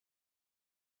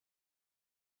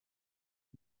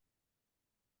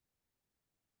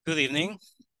Good evening.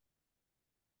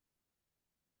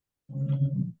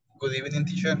 Good evening,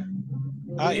 teacher.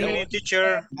 Hi, Good evening,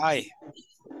 teacher. Hi.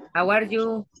 How are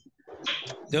you?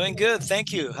 Doing good,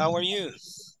 thank you. How are you?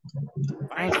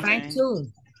 I'm fine too.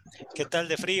 ¿Qué tal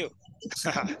de frío?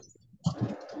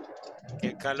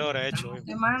 Qué calor ha hecho Estamos hoy.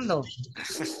 quemando.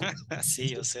 Sí,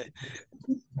 yo sé.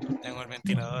 Tengo el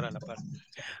ventilador a la par.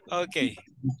 Ok.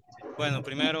 Bueno,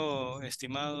 primero,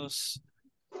 estimados,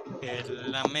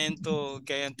 lamento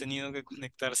que hayan tenido que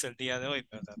conectarse el día de hoy,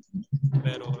 ¿verdad?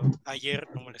 Pero ayer,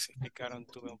 como les explicaron,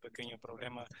 tuve un pequeño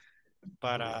problema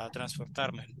para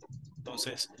transportarme.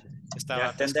 Entonces, Ya estaba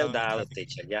está atascado en el endeudado, tráfico.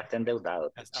 teacher. Ya está endeudado,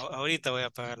 teacher. Ahorita voy a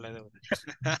pagar la deuda.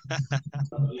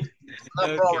 No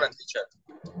Ok, problem, teacher.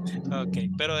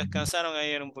 ok. Pero descansaron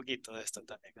ayer un poquito de esto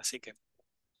también. Así que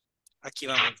aquí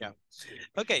vamos ya.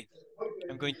 Ok,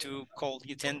 I'm going to call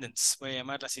the attendance. Voy a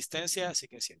llamar la asistencia, así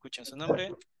que si escuchan su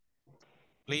nombre,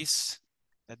 please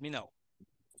let me know.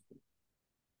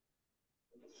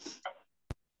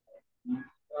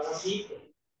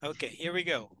 Ok, here we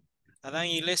go. Adán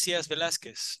Iglesias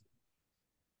Velázquez.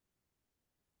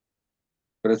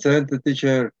 Presente,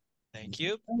 teacher. Thank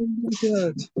you.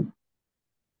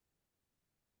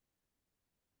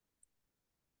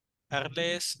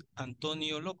 Arles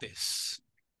Antonio López.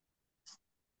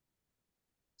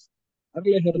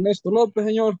 Arles Ernesto López,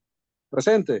 señor.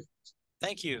 Presente.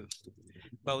 Thank you.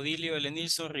 Baudilio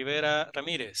Elenilson Rivera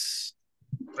Ramírez.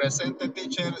 Presente,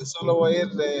 teacher. Solo voy a ir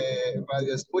de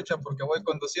radio escucha porque voy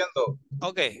conduciendo.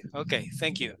 Okay,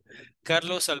 thank you.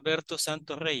 Carlos Alberto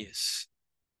Santos Reyes.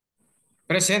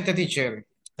 Presente, teacher.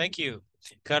 Thank you.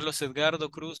 Carlos Edgardo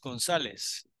Cruz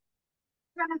González.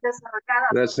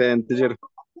 Presente, teacher.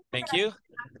 Thank you.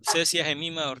 Cecia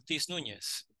Gemima Ortiz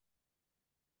Núñez.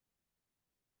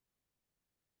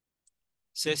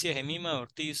 Cecia Gemima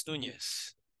Ortiz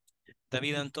Núñez.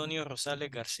 David Antonio Rosales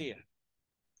García.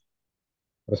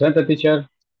 Presente, teacher.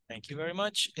 Thank you very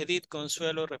much. Edith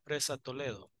Consuelo Represa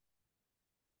Toledo.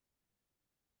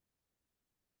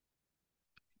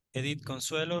 Edith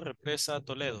Consuelo Represa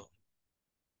Toledo.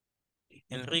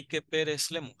 Enrique Pérez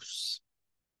Lemus.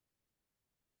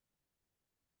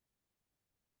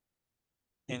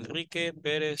 Enrique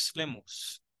Pérez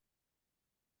Lemus.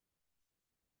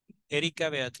 Erika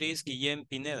Beatriz Guillén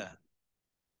Pineda.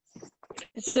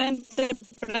 Presente,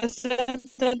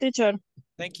 teacher.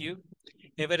 Thank you.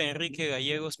 Ever Enrique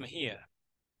Gallegos Mejía.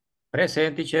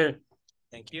 Presente, teacher.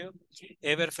 Thank you.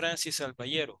 Ever Francis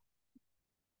Alballero.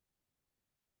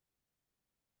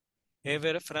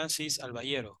 Ever Francis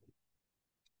Alballero.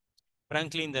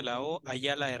 Franklin de la O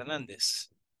Ayala Hernández.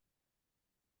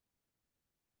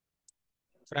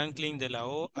 Franklin de la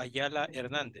O Ayala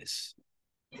Hernández.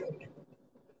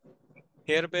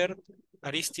 Herbert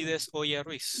Aristides Oya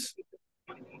Ruiz.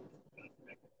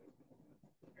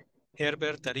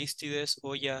 Herbert Aristides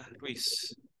Oya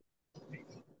Ruiz.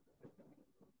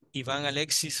 Iván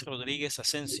Alexis Rodríguez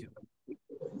Asensio.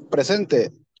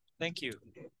 Presente. Thank you.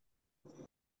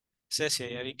 Cecia,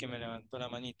 ya vi que me levantó la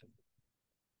manito.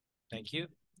 Thank you.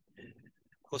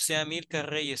 José Amílcar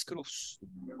Reyes Cruz.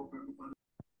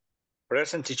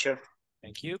 Present, teacher.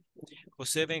 Thank you.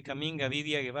 José Benjamín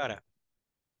Gavidia Guevara.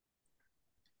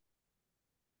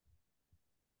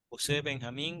 José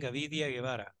Benjamín Gavidia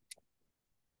Guevara.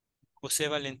 José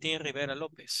Valentín Rivera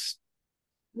López.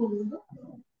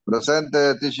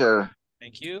 Presente, teacher.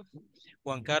 Thank you.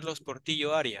 Juan Carlos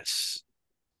Portillo Arias.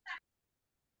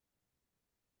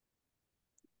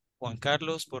 Juan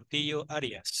Carlos Portillo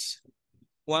Arias.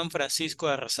 Juan Francisco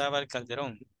Arrazábal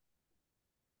Calderón.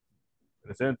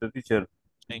 Presente, teacher.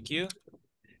 Thank you.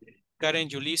 Karen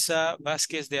Yulisa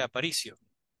Vázquez de Aparicio.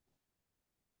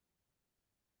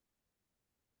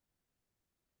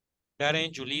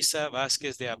 Karen Yulisa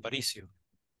Vázquez de Aparicio.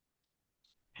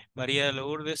 María de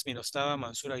Lourdes Mirostaba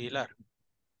Mansur Aguilar.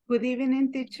 Good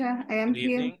evening, teacher. I am Good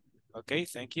here. evening. Okay,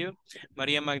 thank you.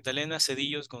 María Magdalena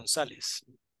Cedillos González.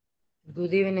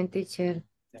 Good evening, teacher.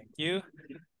 Thank you.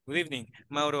 Good evening.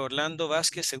 Mauro Orlando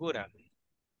Vázquez Segura.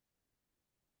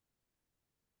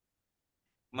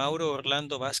 Mauro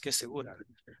Orlando Vázquez Segura.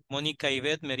 Mónica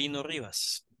Ivette Merino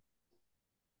Rivas.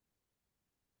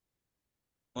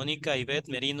 Mónica Ivette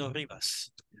Merino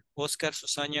Rivas. Oscar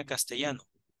Susana Castellano.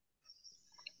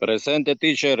 Presente,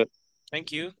 teacher.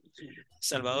 Thank you.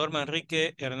 Salvador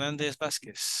Manrique Hernández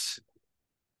Vázquez.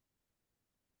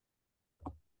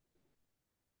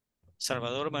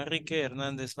 Salvador Manrique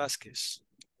Hernández Vázquez.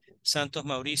 Santos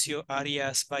Mauricio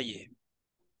Arias Valle.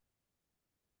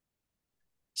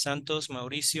 Santos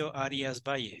Mauricio Arias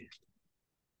Valle.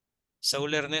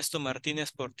 Saúl Ernesto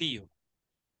Martínez Portillo.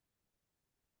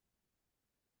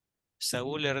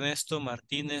 Saúl Ernesto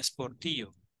Martínez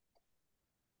Portillo.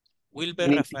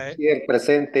 Wilber Rafael.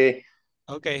 Presente.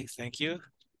 Okay, thank you.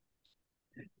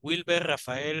 Wilber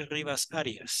Rafael Rivas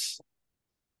Arias.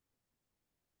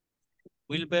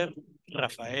 Wilber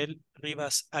Rafael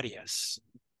Rivas Arias.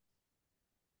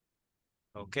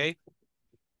 Ok.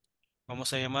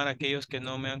 Vamos a llamar a aquellos que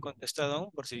no me han contestado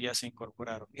aún por si ya se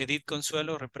incorporaron. Edith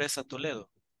Consuelo Represa Toledo.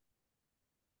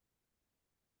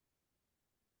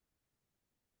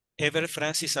 Ever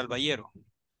Francis Alballero.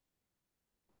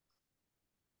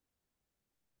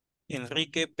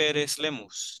 Enrique Pérez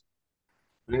Lemus.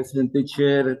 Present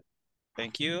teacher.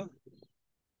 Thank you.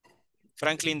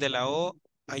 Franklin de la O.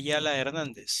 Ayala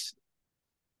Hernández.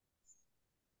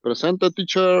 Presente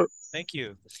teacher. Thank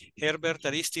you. Herbert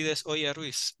Aristides Oya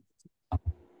Ruiz.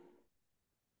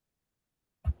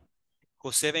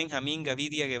 José Benjamín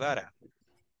Gavidia Guevara.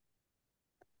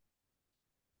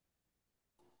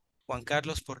 Juan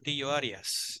Carlos Portillo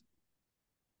Arias.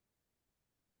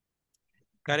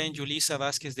 Karen Yulisa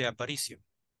Vázquez de Aparicio.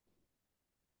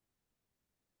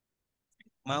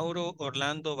 Mauro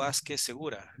Orlando Vázquez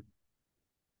Segura.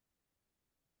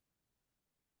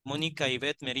 Mónica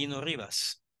Ivette Merino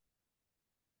Rivas.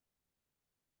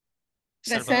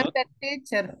 Salvador. Presente,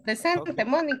 teacher. Presente, Okay.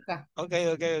 Mónica.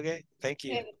 Okay. Thank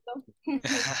you.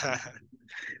 Cierto.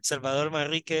 Salvador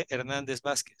Manrique Hernández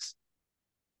Vázquez.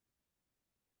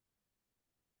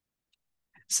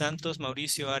 Santos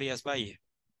Mauricio Arias Valle.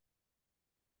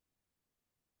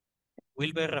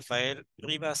 Wilber Rafael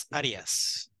Rivas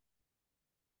Arias.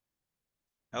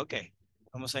 Ok.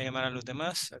 Vamos a llamar a los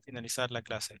demás a finalizar la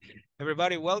clase.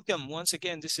 Everybody, welcome. Once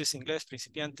again, this is Inglés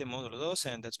Principiante Módulo 2,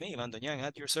 and that's me, Ivan Doñan,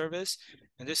 at your service.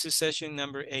 And this is session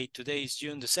number 8. Today is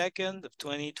June the 2nd of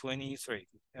 2023.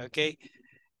 Okay,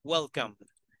 welcome.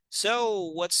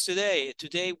 So, what's today?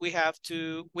 Today we have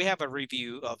a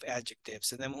review of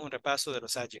adjectives. Tenemos un repaso de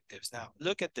los adjectives. Now,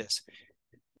 look at this.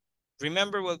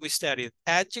 Remember what we studied.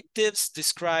 Adjectives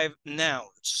describe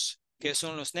nouns. ¿Qué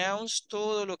son los nouns?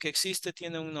 Todo lo que existe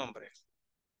tiene un nombre.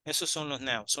 Esos son los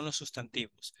nouns, son los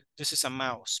sustantivos. This is a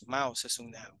mouse. Mouse es un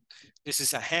noun. This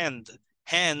is a hand.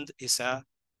 Hand is a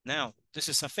noun. This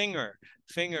is a finger.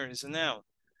 Finger is a noun.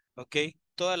 ¿Ok?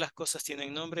 Todas las cosas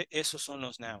tienen nombre. Esos son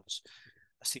los nouns.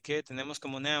 Así que tenemos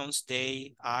como nouns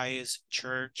day, eyes,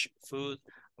 church, food,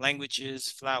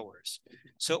 languages, flowers.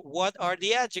 So what are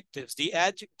the adjectives? The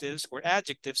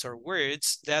adjectives are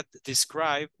words that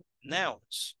describe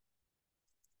nouns.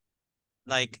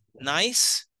 Like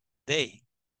nice, day.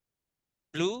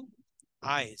 Blue,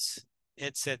 eyes,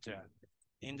 etc.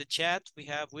 In the chat, we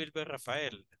have Wilber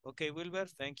Rafael. Okay, Wilber,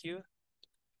 thank you.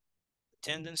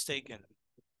 Attendance taken.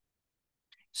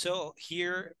 So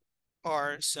here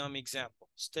are some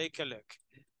examples. Take a look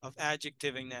of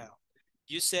adjectiving now.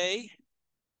 You say,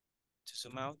 to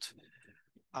zoom out,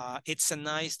 it's a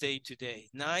nice day today.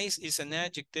 Nice is an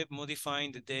adjective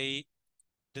modifying the day,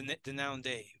 the noun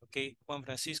day. Okay, Juan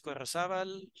Francisco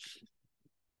Arrazábal.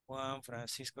 Juan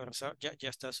Francisco Arrazábal. Ya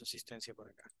está su asistencia por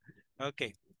acá.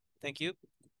 Okay, thank you.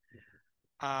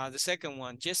 The second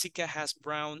one, Jessica has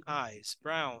brown eyes.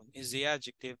 Brown is the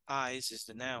adjective, eyes is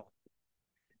the noun.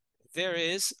 There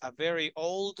is a very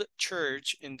old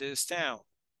church in this town.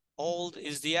 Old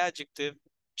is the adjective,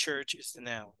 church is the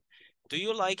noun. Do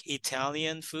you like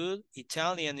Italian food?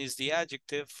 Italian is the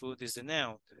adjective, food is the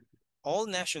noun. All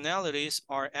nationalities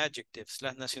are adjectives.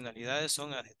 Las nacionalidades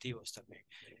son adjetivos también.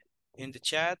 In the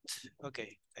chat,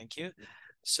 okay, thank you.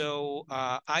 So,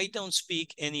 I don't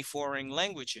speak any foreign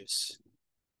languages.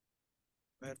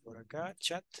 A ver por acá,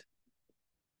 chat.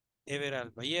 Ever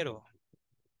Alballero.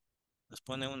 Nos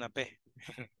pone una P.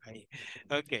 Ahí.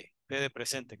 Ok, P de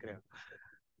presente, creo.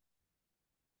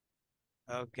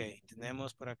 Ok,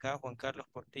 tenemos por acá Juan Carlos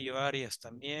Portillo Arias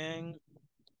también.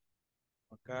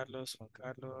 Juan Carlos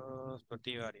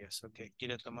Portillo Arias. Ok, aquí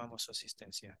le tomamos su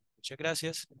asistencia. Muchas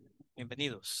gracias.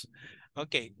 Bienvenidos.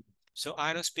 Ok, so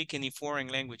I don't speak any foreign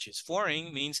languages.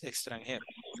 Foreign means extranjero.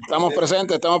 Estamos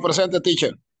presentes,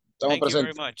 teacher. Thank you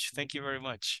very much. Thank you very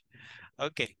much.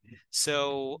 Okay,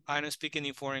 so I don't speak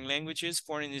any foreign languages.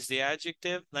 Foreign is the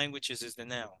adjective, languages is the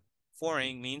noun.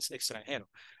 Foreign means extranjero.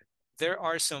 There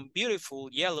are some beautiful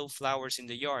yellow flowers in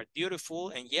the yard. Beautiful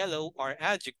and yellow are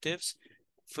adjectives.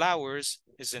 Flowers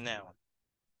is a noun.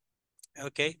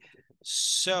 Okay,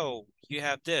 so you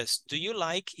have this. Do you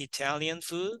like Italian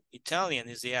food? Italian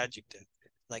is the adjective,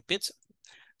 like pizza.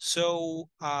 So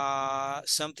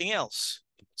something else.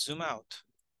 Zoom out.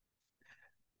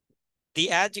 The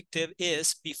adjective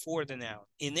is before the noun.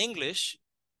 In English,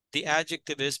 the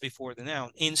adjective is before the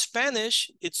noun. In Spanish,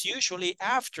 it's usually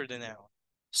after the noun.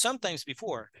 Sometimes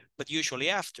before, but usually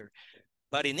after.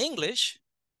 But in English,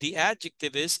 the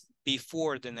adjective is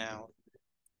before the noun.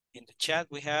 In the chat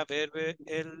we have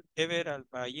Ever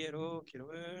Alballero. Quiero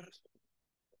ver.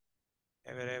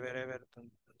 Ever.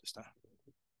 ¿Dónde está?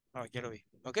 Oh, ya lo vi.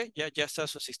 Ok, ya está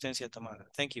su asistencia tomada.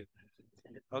 Thank you.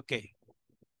 Ok.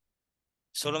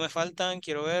 Solo me faltan,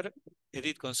 quiero ver,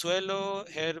 Edith Consuelo,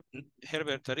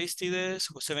 Herbert Aristides,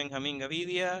 José Benjamín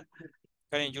Gavidia,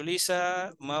 Karen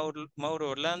Yulisa, Mauro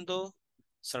Orlando,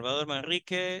 Salvador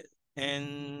Manrique,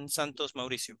 en Santos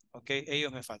Mauricio. Ok,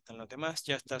 ellos me faltan. Los demás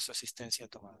ya está su asistencia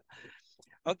tomada.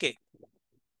 Ok.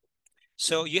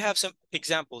 So you have some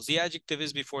examples. The adjective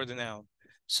is before the noun.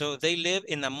 So they live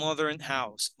in a modern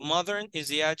house. Modern is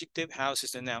the adjective, house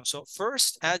is the noun. So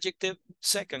first adjective,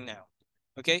 second noun.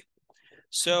 Okay.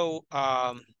 So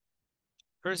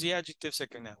first the adjective,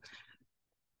 second noun.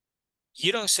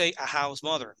 You don't say a house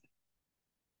modern.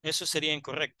 Eso sería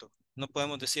incorrecto. No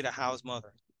podemos decir a house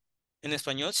modern. En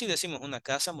español sí decimos una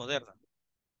casa moderna,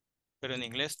 pero en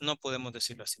inglés no podemos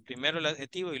decirlo así. Primero el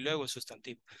adjetivo y luego el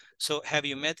sustantivo. So have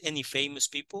you met any famous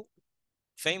people?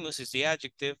 Famous is the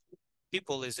adjective,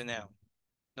 people is the noun.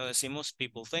 No decimos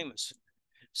people famous.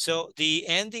 So the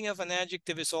ending of an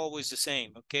adjective is always the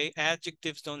same, okay?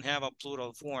 Adjectives don't have a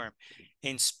plural form.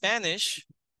 In Spanish,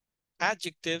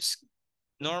 adjectives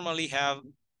normally have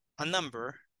a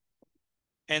number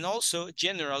and also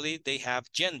generally they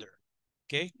have gender,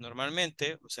 okay?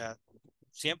 Normalmente, o sea,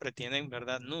 siempre tienen,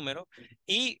 ¿verdad? Número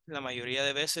y la mayoría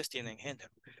de veces tienen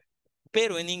género.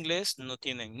 Pero en inglés no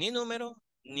tienen ni número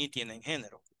ni tienen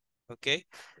género, okay?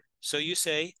 So you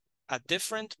say a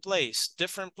different place,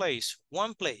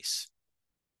 one place.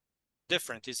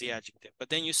 Different is the adjective. But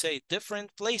then you say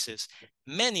different places,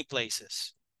 many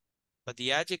places. But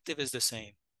the adjective is the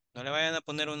same. No le vayan a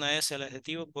poner una S al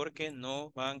adjetivo porque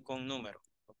no van con número.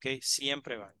 ¿Ok?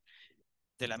 Siempre van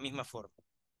de la misma forma.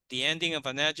 The ending of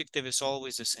an adjective is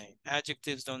always the same.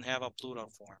 Adjectives don't have a plural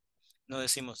form. No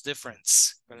decimos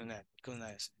difference con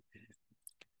una S.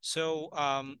 So,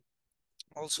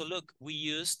 also look, we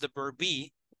use the verb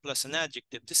be plus an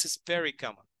adjective. This is very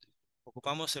common.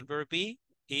 Ocupamos el verb be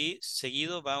y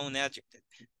seguido va un adjective.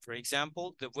 For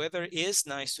example, the weather is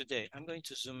nice today. I'm going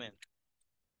to zoom in.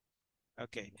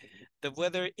 Okay. The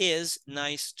weather is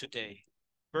nice today.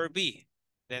 Verb be,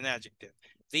 then adjective.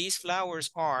 These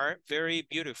flowers are very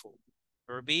beautiful.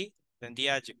 Verb be, then the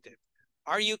adjective.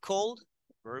 Are you cold?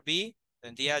 Verb be,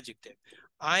 then the adjective.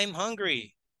 I'm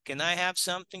hungry. Can I have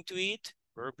something to eat?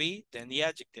 Verb be, then the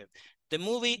adjective. The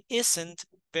movie isn't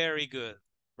very good.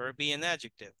 Verb be, an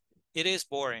adjective. It is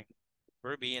boring.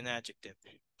 Verb be, an adjective.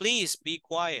 Please be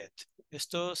quiet.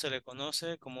 Esto se le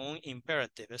conoce como un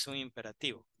imperative, es un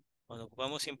imperativo. Cuando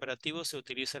ocupamos imperativo se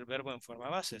utiliza el verbo en forma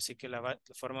base, así que la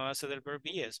forma base del verb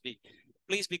be es be.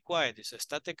 Please be quiet, dice,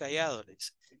 estate callado,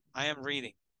 dice. I am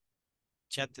reading.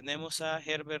 Ya tenemos a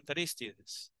Herbert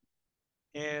Aristides.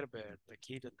 Herbert,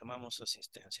 aquí le tomamos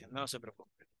asistencia, no se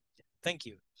preocupe. Thank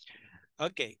you.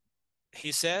 Okay,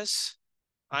 he says,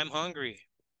 I'm hungry.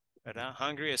 ¿Verdad?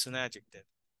 Hungry is an adjective.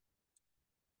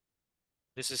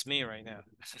 This is me right now.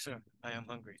 I am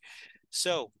hungry.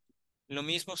 So, lo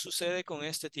mismo sucede con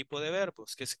este tipo de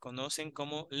verbos que se conocen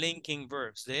como linking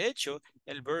verbs. De hecho,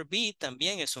 el verb be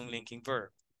también es un linking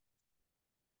verb.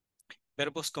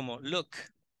 Verbos como look,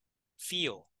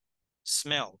 feel,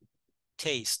 smell,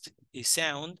 taste y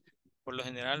sound, por lo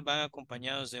general van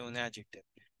acompañados de un adjective.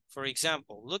 For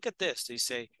example, look at this. They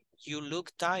say, you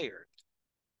look tired.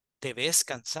 Te ves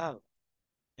cansado.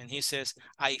 And he says,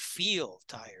 I feel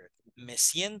tired. Me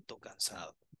siento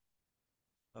cansado.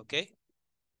 Okay?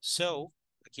 So,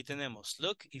 aquí tenemos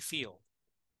look y feel.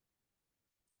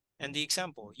 And the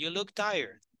example, you look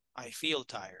tired. I feel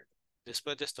tired.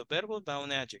 Después de estos verbos va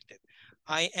un adjective.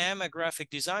 I am a graphic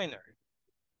designer.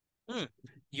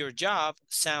 Your job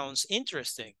sounds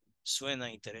interesting.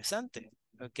 Suena interesante.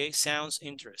 Okay, sounds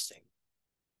interesting.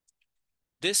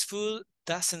 This food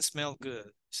doesn't smell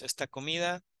good. Esta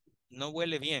comida no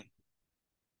huele bien.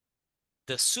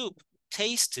 The soup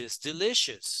tastes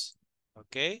delicious.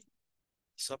 Okay,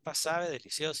 sopa sabe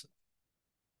delicioso.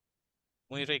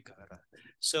 Muy rica, ¿verdad?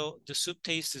 So the soup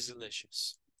tastes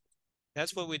delicious.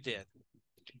 That's what we did.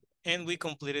 And we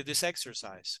completed this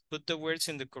exercise. Put the words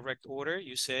in the correct order.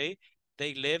 You say,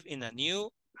 they live in a new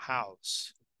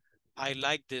house. I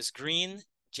like this green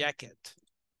jacket.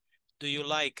 Do you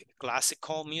like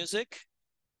classical music?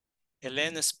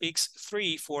 Elena speaks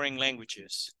 3 foreign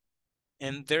languages.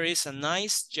 And there is a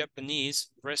nice Japanese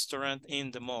restaurant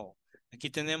in the mall. Aquí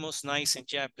tenemos nice en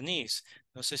Japanese.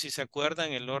 No sé si se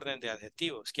acuerdan el orden de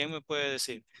adjetivos. ¿Quién me puede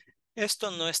decir?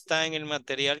 Esto no está en el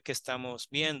material que estamos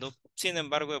viendo. Sin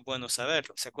embargo, es bueno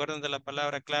saberlo. ¿Se acuerdan de la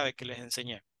palabra clave que les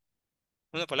enseñé?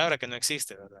 Una palabra que no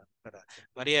existe, ¿verdad?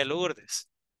 María de Lourdes.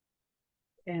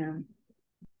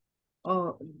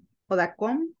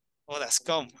 Odacom.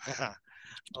 Odascom.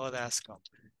 Odascom.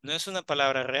 No es una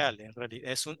palabra real, en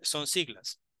realidad son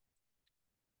siglas.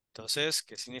 Entonces,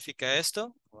 ¿qué significa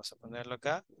esto? Vamos a ponerlo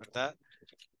acá, ¿verdad?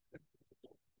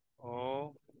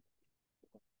 Odascom.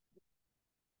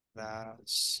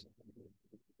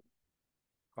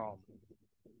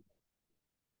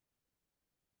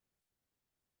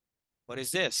 What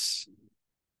is this?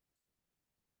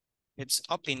 It's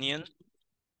opinion,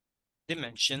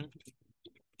 dimension,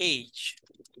 age,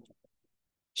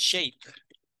 shape,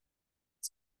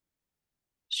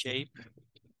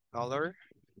 color,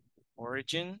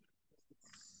 origin,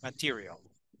 material.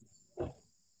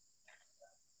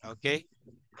 Okay.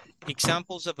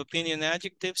 Examples of opinion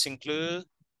adjectives include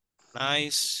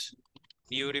nice,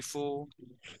 beautiful,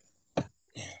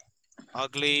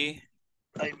 ugly.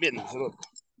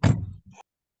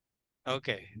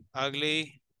 Okay,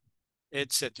 ugly,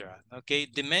 etc. Okay,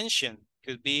 dimension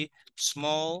could be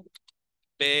small,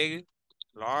 big,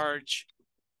 large,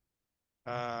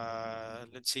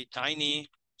 let's see, tiny,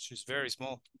 which is very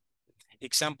small.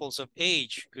 Examples of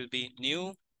age could be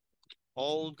new,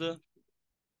 old,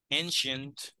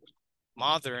 ancient,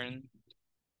 modern,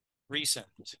 recent.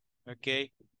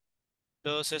 Okay,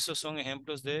 todos esos son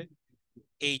ejemplos de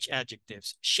age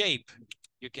adjectives. Shape,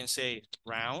 you can say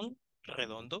round,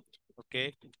 redondo,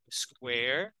 okay,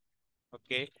 square,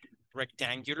 okay,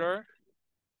 rectangular,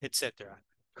 etc.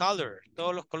 Color,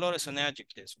 todos los colores son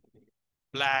adjectives.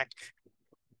 Black,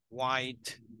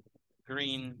 white,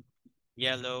 green,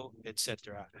 yellow,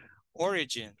 etc.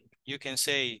 Origin, you can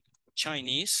say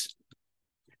Chinese,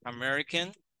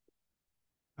 American,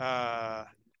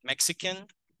 Mexican,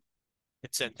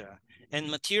 etc. And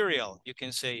material, you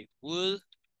can say wood,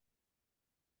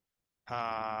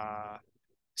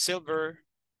 silver,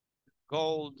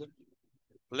 gold,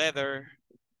 leather,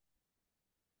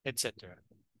 etc.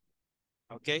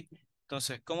 ¿Ok?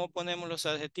 Entonces, ¿cómo ponemos los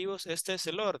adjetivos? Este es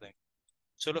el orden.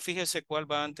 Solo fíjese cuál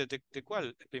va antes de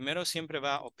cuál. Primero siempre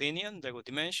va opinion, luego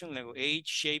dimension, luego age,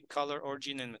 shape, color,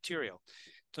 origin, and material.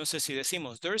 Entonces, si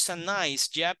decimos, there's a nice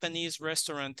Japanese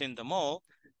restaurant in the mall,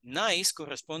 nice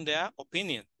corresponde a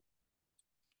opinion.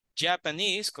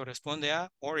 Japanese corresponde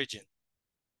a origin.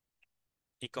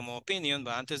 Y como opinion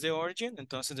va antes de origin,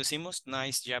 entonces decimos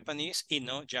nice Japanese y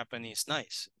no Japanese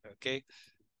nice. ¿Ok?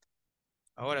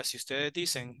 Ahora, si ustedes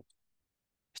dicen,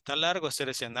 está largo hacer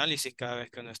ese análisis cada vez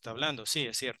que uno está hablando. Sí,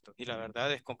 es cierto. Y la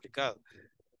verdad es complicado.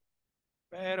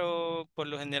 Pero por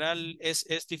lo general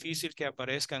es difícil que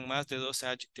aparezcan más de 2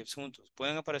 adjectives juntos.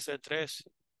 Pueden aparecer 3,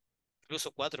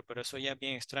 incluso 4, pero eso ya es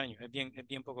bien extraño. Es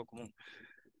bien poco común.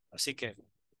 Así que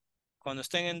cuando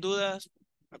estén en dudas,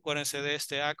 acuérdense de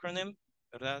este acronym,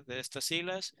 ¿verdad? De estas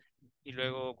siglas. Y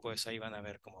luego pues ahí van a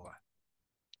ver cómo va.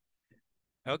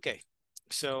 Okay.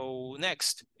 So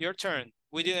next, your turn.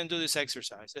 We didn't do this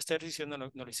exercise. Este ejercicio no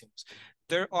lo hicimos.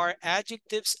 There are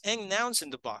adjectives and nouns in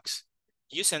the box.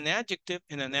 Use an adjective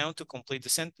and a noun to complete the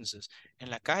sentences. En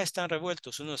la caja están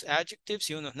revueltos unos adjectives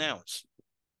y unos nouns.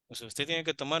 O sea, usted tiene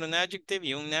que tomar un adjective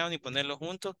y un noun y ponerlos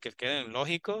juntos, que queden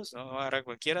lógicos, no va a agarrar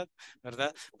cualquiera,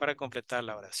 ¿verdad? Para completar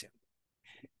la oración.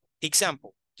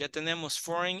 Example, ya tenemos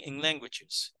foreign in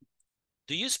languages.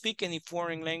 Do you speak any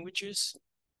foreign languages?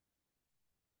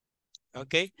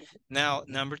 Okay, now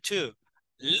number 2,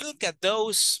 look at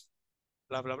those,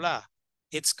 blah, blah, blah.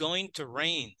 It's going to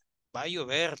rain. Va a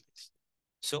llover.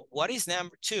 So what is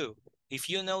number 2? If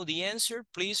you know the answer,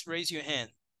 please raise your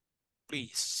hand.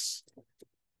 Please.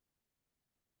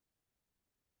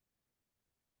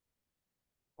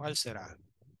 ¿Cuál será?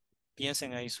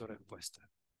 Piensen ahí su respuesta.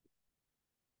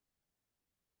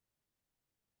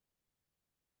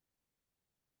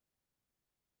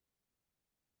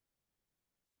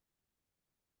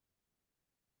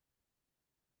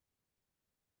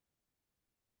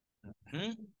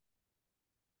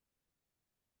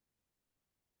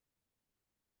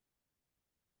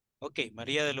 Ok,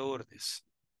 María de Lourdes.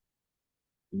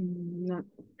 No,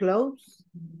 clothes.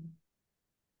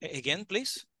 Again,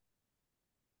 please.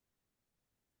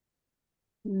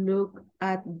 Look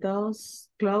at those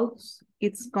clothes.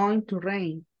 It's going to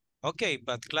rain. Okay,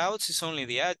 but clouds is only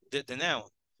the noun.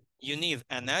 You need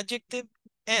an adjective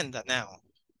and a noun.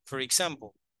 For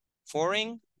example,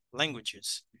 foreign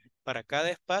languages. Para cada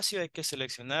espacio hay que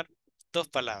seleccionar 2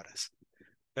 palabras.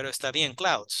 Pero está bien,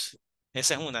 clouds.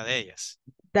 Esa es una de ellas.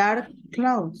 Dark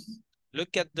clouds.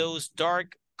 Look at those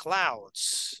dark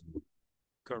clouds.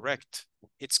 Correct.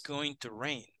 It's going to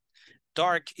rain.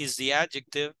 Dark is the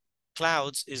adjective.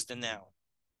 Clouds is the noun.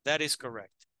 That is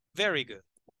correct. Very good.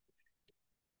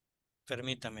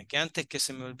 Permítame, que antes que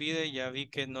se me olvide, ya vi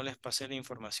que no les pasé la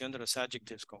información de los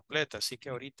adjectives completa, así que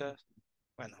ahorita,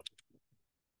 bueno,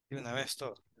 de una vez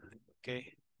todo. Ok,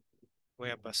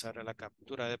 voy a pasar a la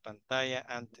captura de pantalla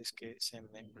antes que se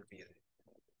me olvide.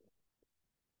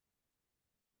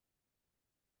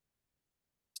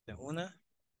 De una,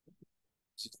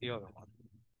 the other one.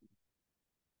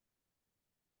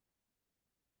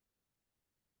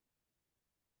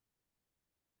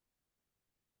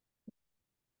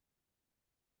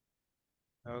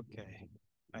 Okay,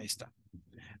 ahí está.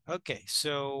 Okay,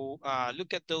 so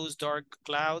look at those dark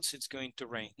clouds. It's going to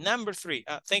rain. Number 3.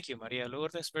 Thank you, Maria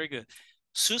Lourdes. Very good.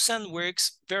 Susan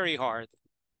works very hard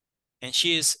and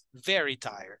she is very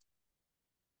tired.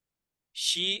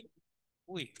 She,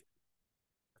 uy,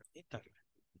 permítame.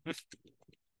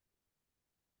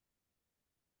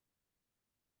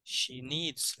 She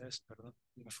needs, perdón,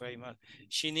 me fue ahí mal.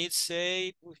 She needs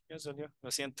say, uy, ya salió, lo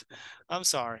siento. I'm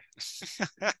sorry.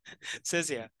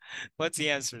 Cecia, what's the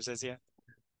answer, Cecia?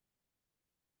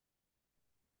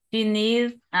 She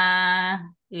needs a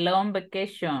long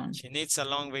vacation. She needs a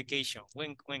long vacation.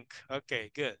 Wink, wink.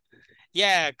 Okay, good.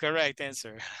 Yeah, correct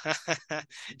answer.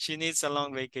 She needs a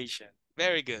long vacation.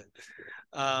 Very good.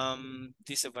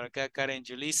 Dice por acá Karen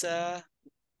Julisa.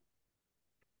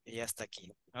 Ella está aquí.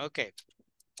 Okay,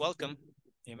 welcome.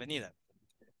 Bienvenida.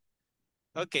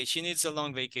 Okay, she needs a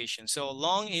long vacation. So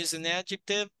long is an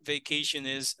adjective, vacation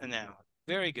is a noun.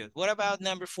 Very good. What about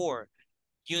number 4?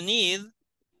 You need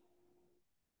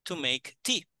to make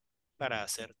tea. Para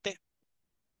hacer té.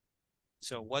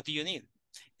 So what do you need?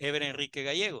 Ever Enrique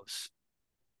Gallegos.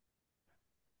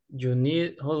 You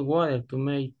need hot water to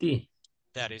make tea.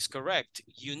 That is correct.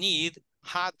 You need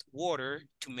hot water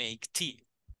to make tea.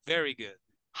 Very good.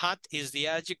 Hot is the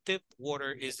adjective,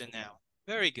 water is the noun.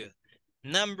 Very good.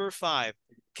 Number 5.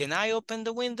 Can I open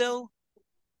the window?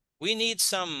 We need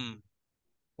some.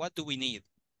 What do we need?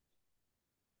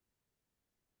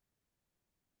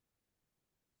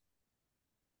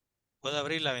 ¿Puedo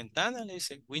abrir la ventana? Le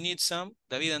dice. We need some.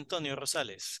 David Antonio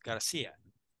Rosales García.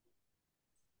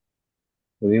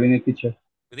 Good evening, teacher.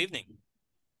 Good evening.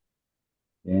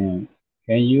 Can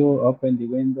you open the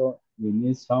window? We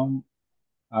need some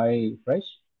air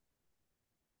fresh.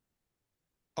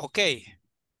 Okay,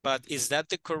 but is that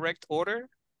the correct order?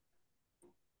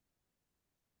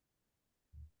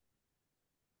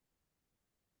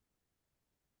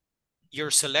 Your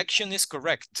selection is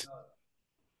correct,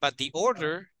 but the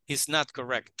order is not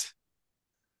correct.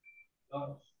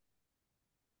 No,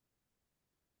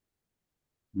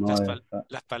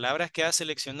 Las palabras que has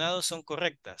seleccionado son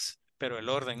correctas, pero el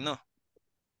orden no.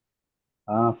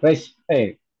 fresh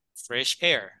air. Fresh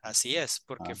air, así es,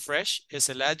 porque fresh es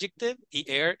el adjective y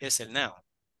air es el noun.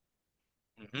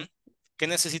 ¿Qué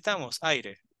necesitamos?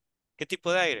 Aire. ¿Qué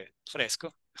tipo de aire?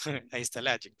 Fresco. Ahí está el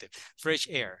adjective. Fresh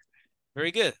air.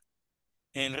 Very good.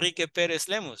 Enrique Pérez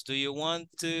Lemus, do you want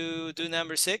to do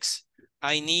number 6?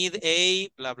 I need a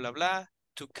blah, blah, blah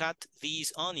to cut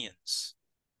these onions.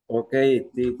 Okay,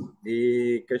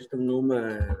 the question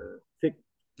number 6.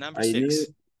 Number 6.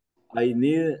 I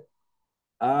need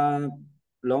a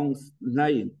long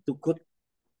knife to cut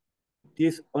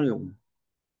this onion.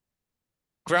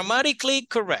 Grammatically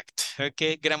correct,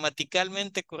 okay,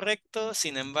 gramaticalmente correcto,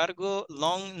 sin embargo,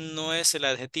 long no es el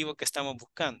adjetivo que estamos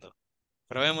buscando.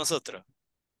 Probemos otro.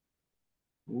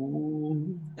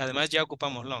 Además ya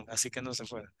ocupamos long, así que no se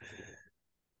puede.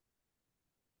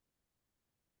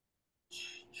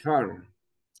 Sharp.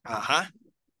 Ajá.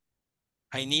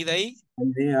 I need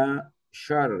a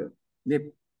sharp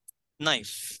knife.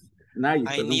 Knife.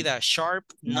 I need a sharp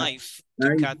knife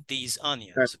to cut these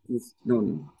onions.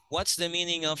 What's the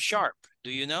meaning of sharp?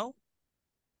 Do you know?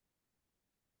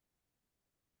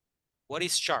 What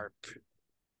is sharp?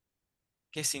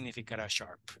 ¿Qué significará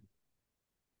sharp?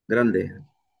 Grande.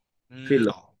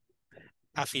 Filo. No.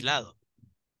 Afilado.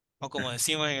 O como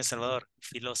decimos en El Salvador,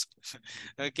 filoso.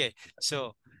 Okay,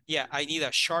 so, yeah, I need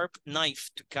a sharp knife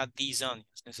to cut these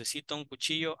onions. Necesito un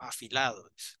cuchillo afilado.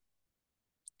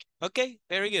 Okay,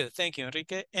 very good. Thank you,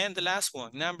 Enrique. And the last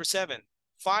one, number 7.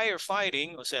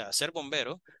 Firefighting, o sea, ser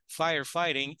bombero.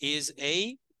 Firefighting is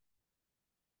a,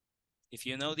 if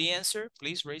you know the answer,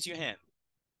 please raise your hand.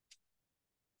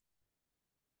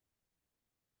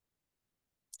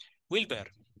 Wilber.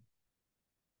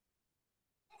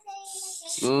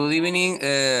 Good evening.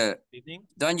 Good evening.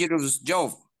 Dangerous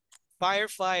job.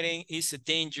 Firefighting is a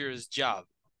dangerous job.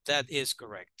 That is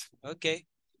correct. Okay.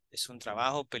 Es un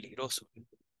trabajo peligroso.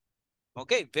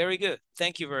 Okay, very good.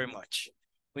 Thank you very much.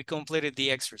 We completed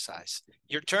the exercise.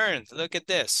 Your turn. Look at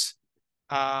this.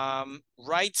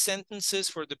 Write sentences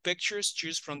for the pictures.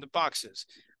 Choose from the boxes.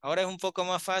 Ahora es un poco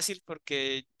más fácil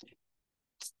porque,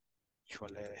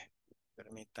 híjole,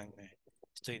 permítanme,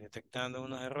 estoy detectando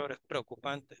unos errores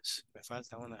preocupantes. Me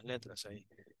faltan unas letras ahí.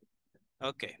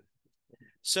 Okay.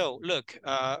 So look,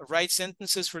 write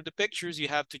sentences for the pictures. You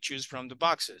have to choose from the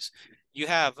boxes. You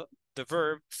have the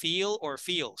verb feel or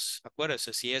feels.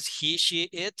 Acuérdese, si es he, she,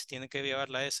 it, tiene que llevar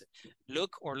la S.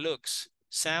 Look or looks.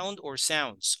 Sound or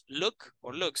sounds. Look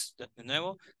or looks. De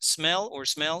nuevo, smell or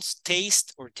smells.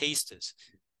 Taste or tastes.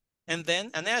 And then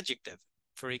an adjective.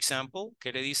 For example,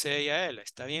 ¿qué le dice ella a él?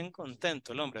 Está bien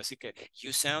contento el hombre, así que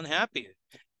you sound happy.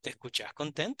 Te escuchas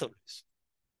contento, Luis.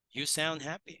 You sound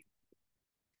happy.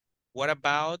 What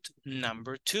about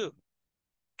number 2?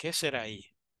 ¿Qué será ahí?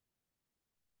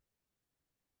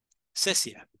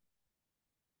 Cecia.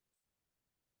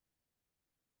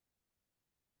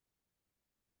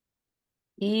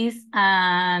 Is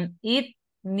it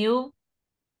new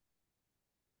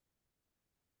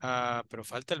Pero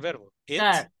falta el verbo. It.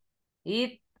 car?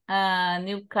 It a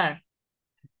new car.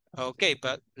 Okay,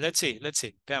 but let's see.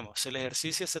 Veamos, el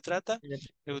ejercicio se trata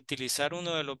de utilizar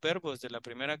uno de los verbos de la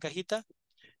primera cajita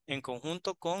en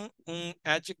conjunto con un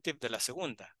adjective de la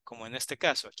segunda, como en este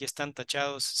caso. Aquí están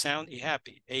tachados sound y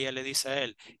happy. Ella le dice a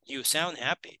él, you sound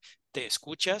happy. Te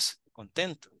escuchas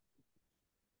contento.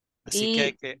 Así que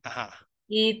hay que, ajá.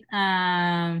 It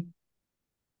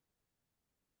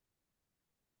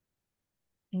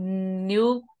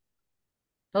new,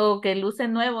 o que luce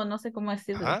nuevo, no sé cómo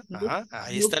decirlo. Ajá,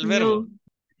 ahí Look está el verbo. new.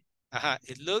 Ajá,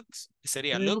 it looks,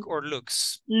 sería look or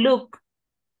looks. Look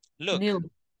Look. new.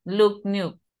 Look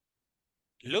new.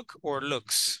 Look or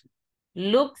looks.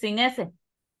 Look sin S.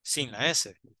 Sin la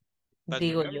S. But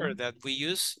Digo remember yo. that we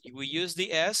use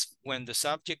the S when the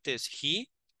subject is he,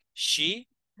 she,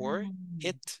 or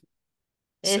it.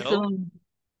 Es So un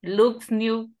looks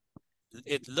new.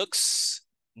 it looks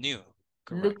new.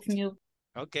 Correct. Looks new.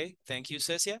 Okay, thank you,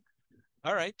 Cecia.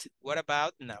 All right, what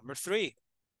about number 3?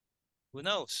 Who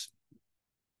knows?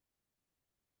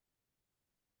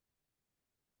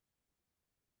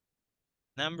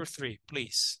 Number 3,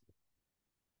 please.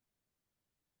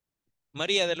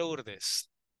 María de Lourdes.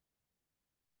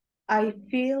 I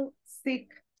feel sick.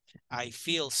 I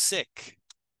feel sick.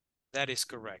 That is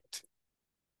correct.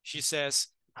 She says,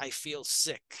 I feel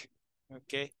sick.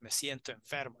 Okay, me siento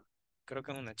enferma. Creo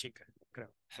que es una chica. Creo.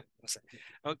 No sé.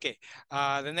 Okay,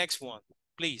 the next one,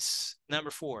 please.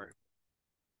 Number 4.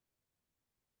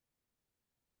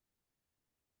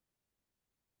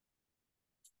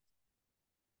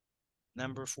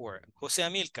 Number 4. José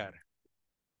Amílcar.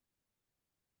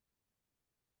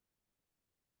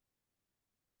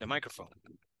 The microphone.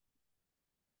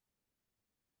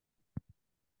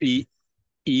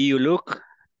 You look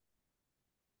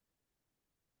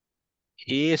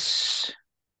is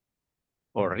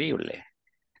horrible.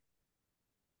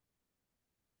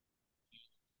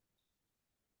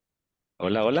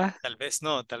 Hola, hola. Tal vez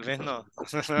no, tal vez no.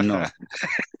 No.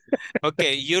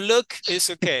 Okay, you look is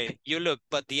okay. You look,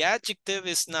 but the adjective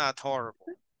is not horrible.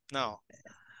 No.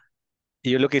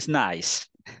 You look is nice.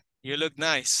 You look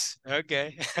nice.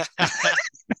 Okay.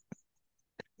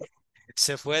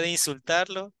 Se fue de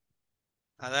insultarlo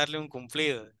a darle un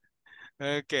cumplido.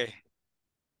 Okay.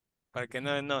 Para que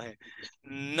no enoje.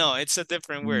 No, it's a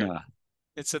different word. No.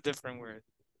 It's a different word.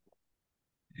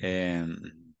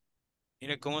 Um,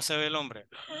 Mire cómo se ve el hombre.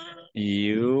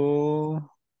 you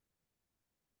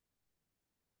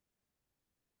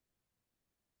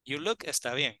You look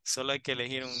está bien. Solo hay que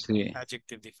elegir un sí.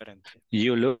 adjective diferente.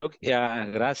 You look,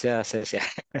 gracias, Cecia.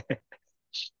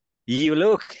 You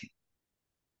look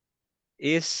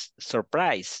is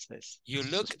surprised. You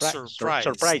look Surprise.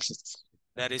 surprised.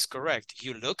 That is correct.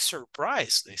 You look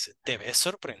surprised. Dice, te ves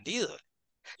sorprendido.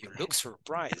 You look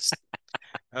surprised.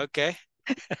 Okay.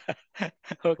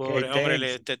 Okay, Pobre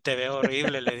hombre, thanks. te veo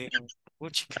horrible, le digo.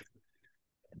 Puchica,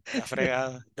 está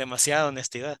fregado. Demasiada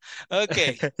honestidad.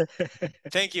 Okay.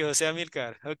 Thank you, José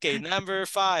Amilcar. Okay, number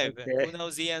 5. Okay. Who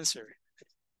knows the answer?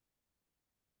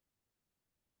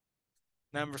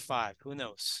 Number 5. Who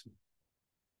knows?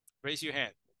 Raise your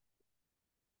hand.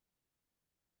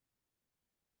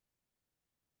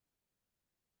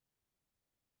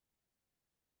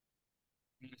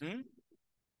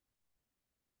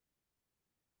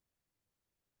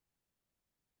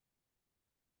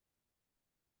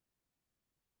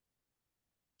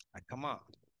 Come on.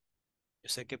 Yo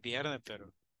sé que pierde,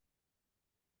 pero.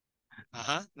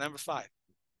 Number 5.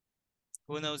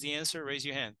 Who knows the answer? Raise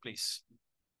your hand, please.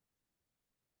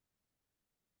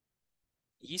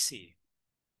 Easy.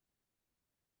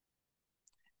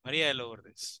 María de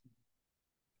Lourdes.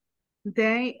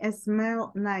 They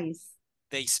smell nice.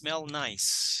 They smell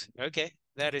nice. Okay.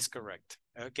 That is correct.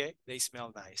 Okay, they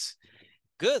smell nice.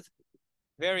 Good,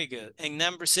 very good. And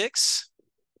number 6.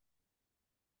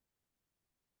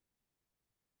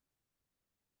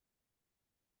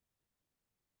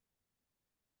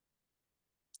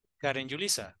 Karen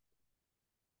Yulisa.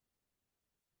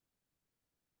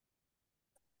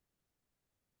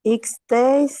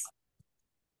 X-Days.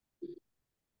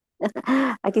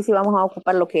 Aquí sí vamos a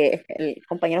ocupar lo que el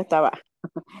compañero estaba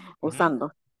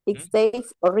usando.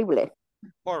 X-Days horrible.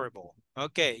 Horrible.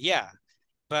 Okay, yeah.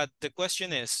 But the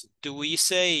question is, do we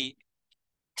say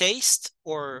taste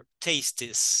or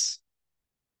tastes?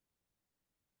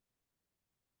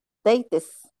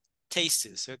 Tastes.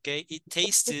 Tastes, okay. It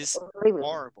tastes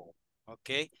horrible.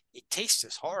 Okay. It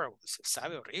tastes horrible. Se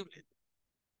sabe horrible.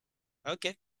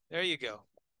 Okay, there you go.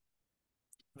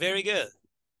 Very good.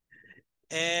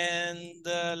 And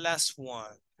the last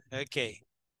one. Okay.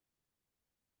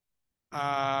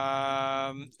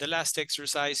 The last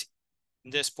exercise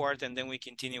in this part, and then we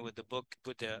continue with the book,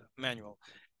 with the manual.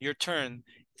 Your turn.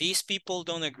 These people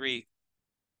don't agree.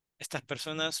 Estas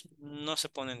personas no se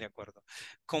ponen de acuerdo.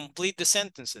 Complete the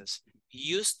sentences.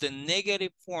 Use the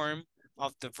negative form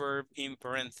of the verb in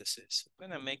parentheses. I'm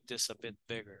gonna make this a bit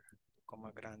bigger.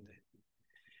 Como grande.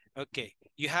 Okay,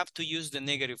 you have to use the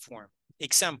negative form.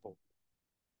 Example.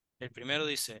 El primero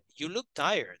dice, you look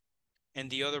tired. And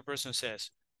the other person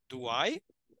says, do I?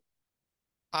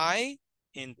 I,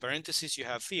 in parentheses, you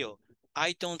have feel.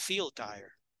 I don't feel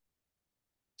tired.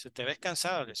 Si te ves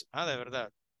cansado, dices, de verdad.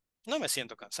 No me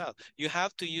siento cansado. You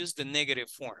have to use the negative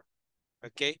form.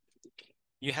 Okay?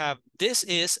 You have, this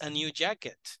is a new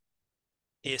jacket.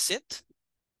 Is it?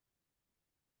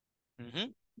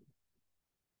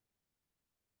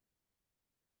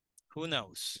 Who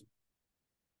knows?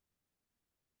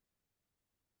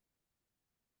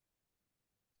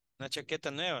 Una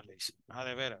chaqueta nueva, le dice.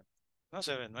 De veras. No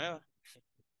se ve nueva.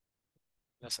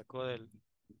 La sacó de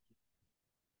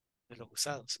los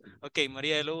usados. Ok,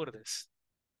 María de Lourdes.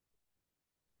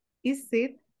 Is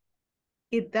it?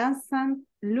 It doesn't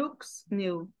look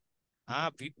new.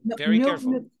 Very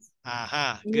careful. Looks.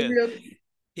 Good. Looks.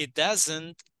 It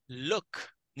doesn't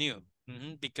look new.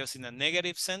 Because in a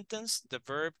negative sentence, the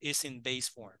verb is in base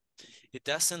form. It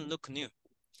doesn't look new.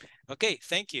 Okay,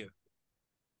 thank you.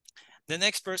 The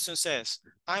next person says,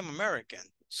 I'm American.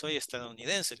 Soy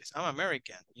estadounidense. I'm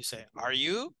American. You say, are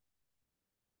you?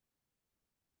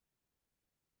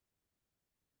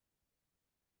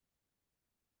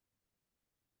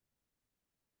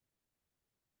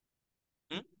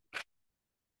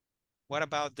 What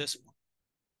about this one?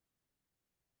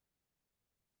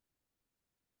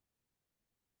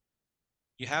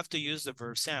 You have to use the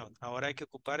verb sound. Ahora hay que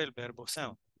ocupar el verbo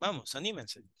sound. Vamos,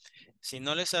 anímense. Si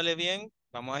no les sale bien,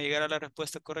 vamos a llegar a la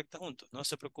respuesta correcta juntos. No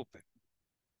se preocupen.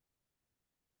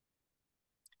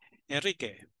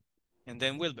 Enrique, and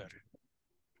then Wilber.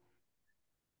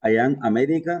 I am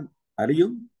American. Are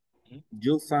you?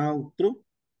 You sound true.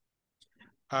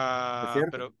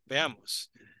 Pero veamos.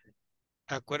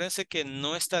 Acuérdense que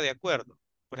no está de acuerdo.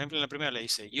 Por ejemplo, en la primera le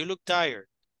dice, you look tired.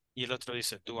 Y el otro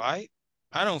dice, do I?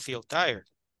 I don't feel tired.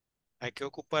 Hay que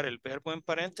ocupar el verbo en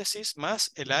paréntesis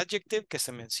más el adjective que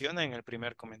se menciona en el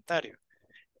primer comentario.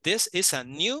 This is a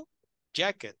new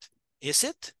jacket. Is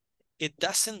it? It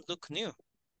doesn't look new.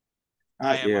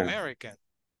 I am American.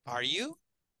 Are you?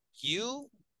 You?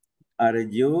 Are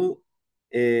you?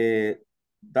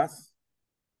 Does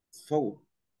so.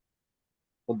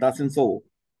 Or doesn't so.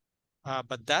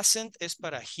 But doesn't es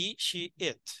para he, she,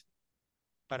 it.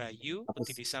 Para you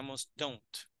utilizamos don't.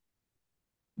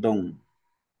 Don't.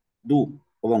 Do.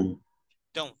 Don't.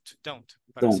 Don't.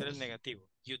 Para hacer el negativo.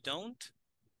 You don't.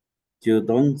 You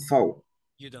don't so.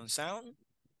 You don't sound.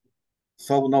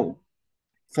 So no.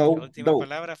 So La última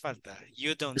palabra falta.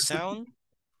 You don't sound.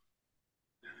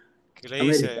 ¿Qué le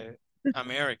dice?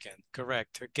 American.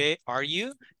 Correct. Okay. Are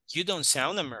you? You don't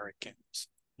sound American.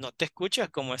 No te escuchas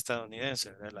como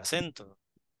estadounidense, el acento.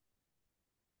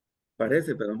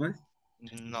 Parece, pero no es.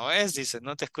 No es, dice,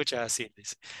 no te escuchas así,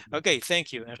 dice. Okay,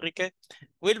 thank you, Enrique.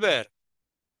 Wilber.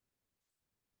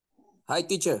 Hi,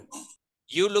 teacher.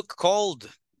 You look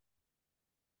cold.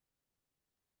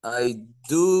 I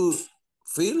do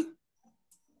feel.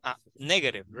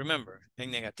 Negative, remember, en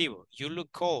negativo. You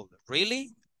look cold.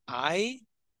 Really? I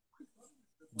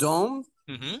don't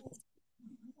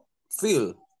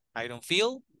feel. I don't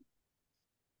feel.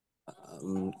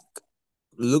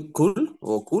 Look cool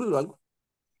o cool o algo.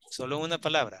 Solo una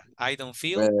palabra. I don't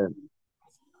feel.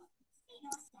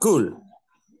 Cool.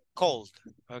 Cold.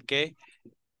 Okay.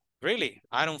 Really?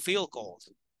 I don't feel cold.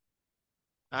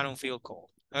 I don't feel cold.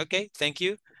 Okay, thank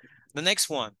you. The next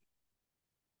one.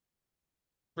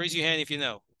 Raise your hand if you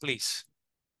know, please.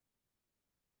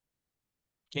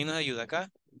 ¿Quién nos ayuda acá?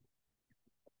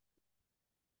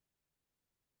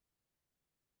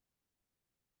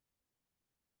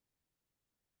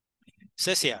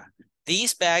 Cecia,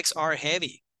 these bags are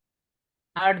heavy.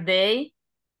 Are they?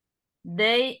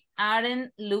 They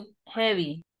aren't look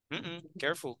heavy.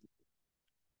 Careful.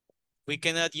 We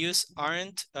cannot use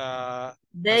aren't.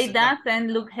 They doesn't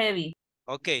look heavy.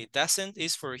 Okay, doesn't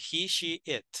is for he, she,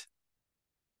 it.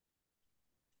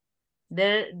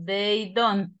 They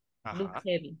don't look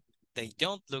heavy. They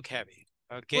don't look heavy.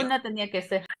 Okay. Una tenía que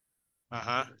ser.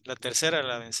 Ajá, la tercera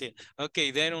la vencí.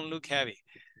 Okay, they don't look heavy.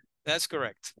 That's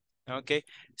correct. Okay,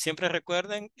 siempre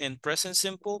recuerden en present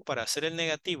simple para hacer el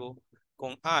negativo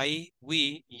con I,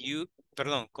 we, you,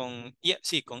 perdón, con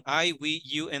I, we,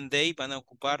 you and they van a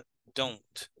ocupar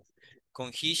don't.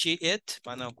 Con he, she, it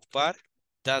van a ocupar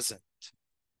doesn't.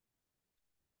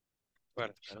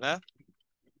 ¿Verdad?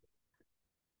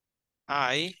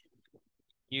 I,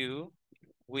 you,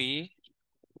 we,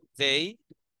 they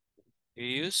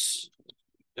use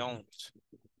don't.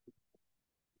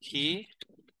 He,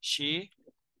 she,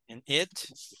 and it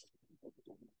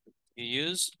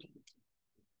use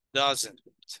doesn't.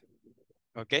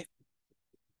 Okay?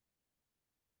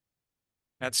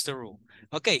 That's the rule.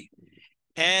 Okay.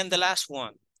 And the last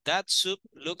one. That soup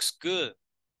looks good.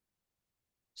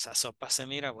 Esa sopa se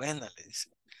mira buena, le dice.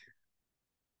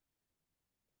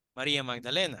 María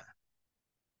Magdalena.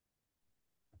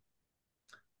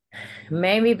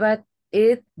 Maybe, but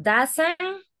it doesn't.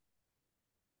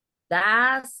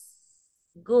 That's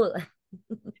good.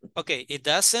 Okay, it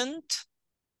doesn't.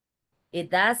 It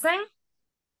doesn't.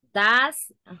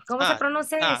 That's, ¿cómo se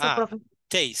pronuncia eso, profe?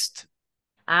 Taste.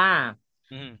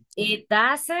 It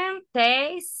doesn't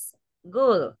taste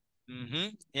good.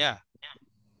 Yeah.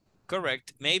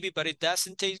 Correct. Maybe, but it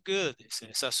doesn't taste good. Dice,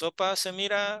 esa sopa se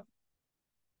mira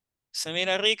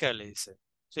rica, le dice.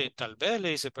 Sí, tal vez le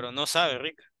dice, pero no sabe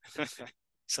rica.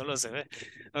 Solo se ve.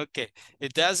 Okay.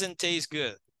 It doesn't taste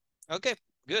good. Okay,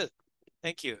 good.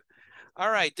 Thank you. All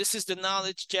right, this is the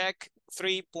knowledge check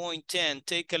 3.10.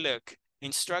 Take a look.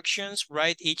 Instructions,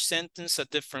 write each sentence a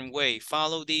different way.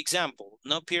 Follow the example.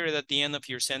 No period at the end of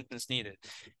your sentence needed.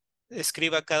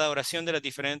 Escriba cada oración de las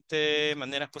diferentes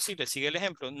maneras posibles. Sigue el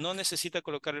ejemplo. No necesita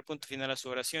colocar el punto final a su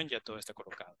oración, ya todo está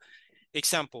colocado.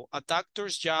 Example, a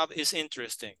doctor's job is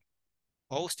interesting.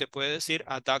 O usted puede decir,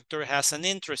 a doctor has an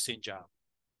interesting job.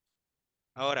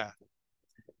 Ahora,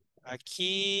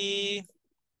 aquí...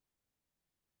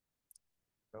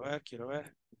 Quiero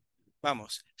ver.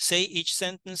 Vamos. Say each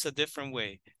sentence a different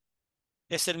way.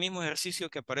 Es el mismo ejercicio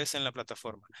que aparece en la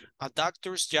plataforma. A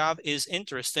doctor's job is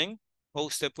interesting. O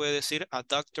usted puede decir, a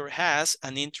doctor has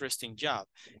an interesting job.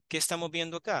 ¿Qué estamos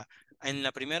viendo acá? En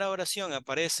la primera oración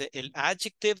aparece el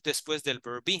adjective después del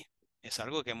verb be. Es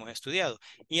algo que hemos estudiado.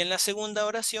 Y en la segunda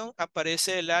oración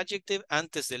aparece el adjective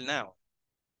antes del noun.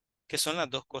 Que son las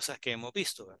dos cosas que hemos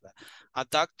visto, ¿verdad? A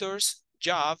doctor's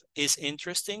job is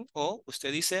interesting. O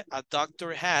usted dice, a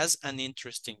doctor has an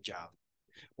interesting job.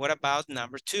 What about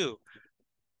number 2?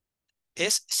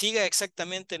 Siga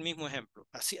exactamente el mismo ejemplo.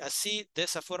 Así, de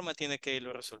esa forma tiene que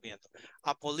irlo resolviendo.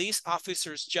 A police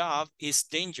officer's job is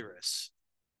dangerous.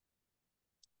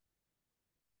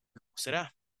 ¿Cómo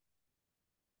será?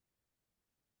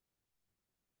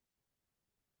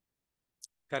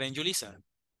 Karen Yulisa.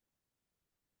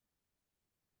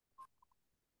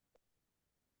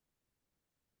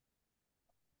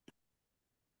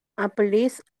 A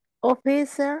police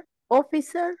officer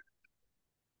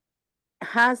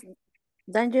has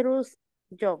dangerous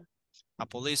job. A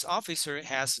police officer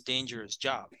has a dangerous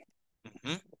job.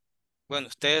 Bueno,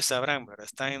 ustedes sabrán, pero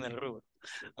están en el rubro.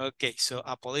 Okay, so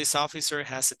a police officer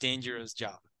has a dangerous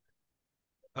job.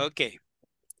 Okay.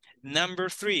 Number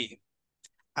 3.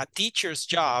 A teacher's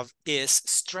job is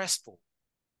stressful.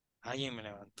 Alguien me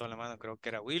levantó la mano, creo que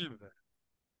era Wilber.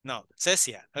 No,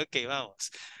 Cecia. Okay, vamos.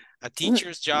 A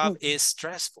teacher's job is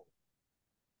stressful.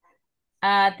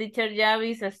 A teacher job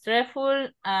is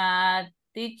stressful. A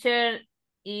teacher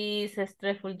is a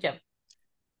stressful job.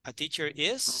 A teacher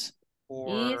is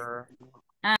or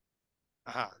a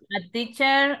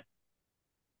teacher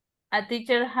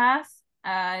has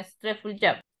a stressful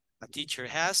job. A teacher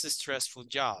has a stressful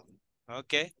job.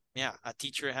 Okay. Yeah, a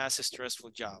teacher has a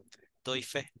stressful job. Doy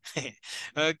fe.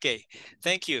 Okay.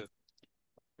 Thank you.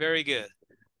 Very good.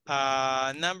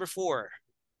 Number 4.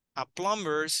 A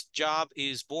plumber's job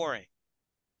is boring.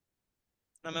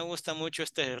 No me gusta mucho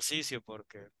este ejercicio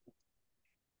porque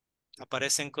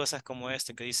aparecen cosas como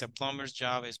este que dice plumber's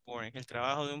job is boring. El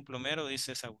trabajo de un plomero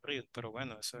dice es aburrido, pero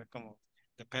bueno, eso es como,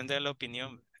 depende de la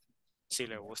opinión. Si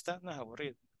le gusta, no es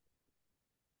aburrido.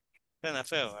 Suena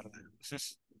feo, ¿verdad?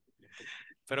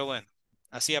 Pero bueno,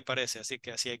 así aparece, así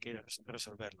que así hay que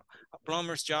resolverlo. A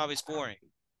plumber's job is boring.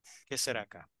 ¿Qué será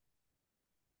acá?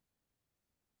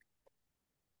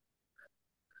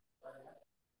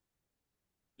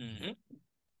 You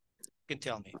can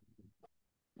tell me.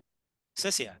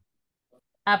 Cecia.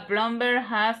 A plumber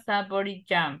has a boring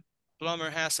job.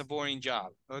 Plumber has a boring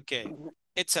job. Okay.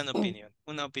 It's an opinion.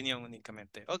 Una opinión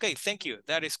únicamente. Okay, thank you.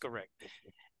 That is correct.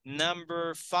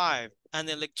 Number 5. An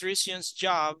electrician's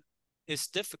job is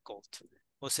difficult.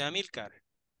 O sea, Milcar.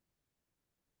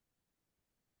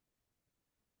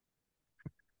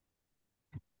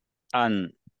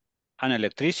 An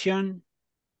electrician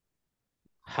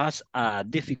has a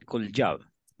difficult job.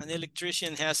 An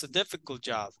electrician has a difficult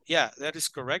job. Yeah, that is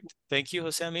correct. Thank you,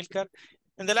 Jose Amilcar.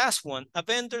 And the last one, a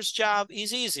vendor's job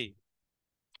is easy.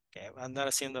 Okay, va a andar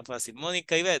haciendo fácil.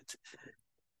 Mónica y Beth.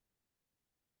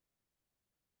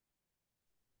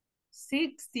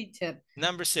 6, teacher.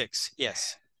 Number 6,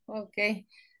 yes. Okay.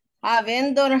 A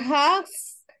vendor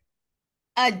has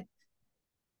a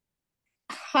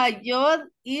job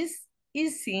is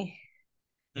easy.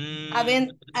 A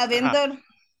vendor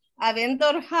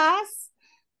has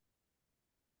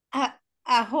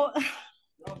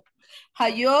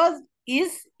a job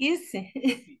is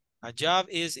easy. A job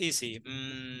is easy.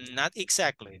 Not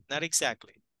exactly, not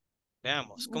exactly.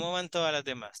 Veamos, ¿cómo van todas las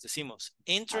demás? Decimos,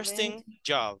 interesting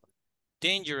job,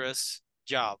 dangerous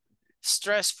job,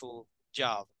 stressful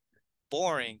job,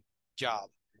 boring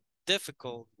job,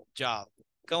 difficult job.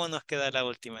 ¿Cómo nos queda la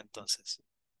última entonces?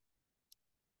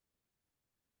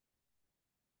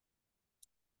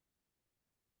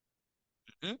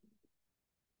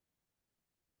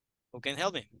 Who can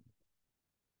help me?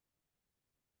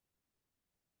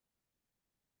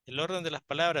 El orden de las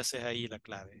palabras es ahí la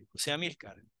clave. O sea,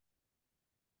 Milcar.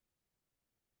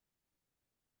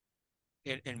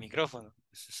 El micrófono.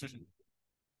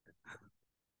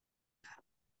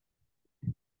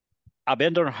 A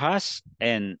vendor has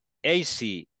an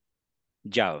easy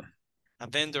job. A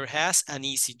vendor has an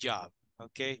easy job.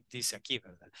 Ok, dice aquí,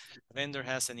 ¿verdad? A vendor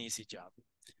has an easy job.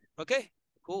 Ok,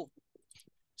 cool.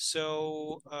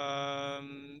 So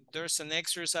there's an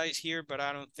exercise here, but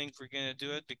I don't think we're going to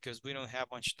do it because we don't have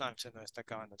much time. Se nos está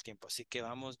acabando el tiempo. Así que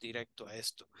vamos directo a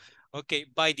esto. Okay,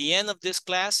 by the end of this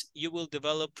class, you will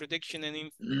develop prediction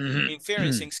and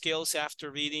inferencing skills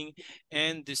after reading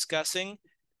and discussing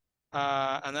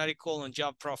an article on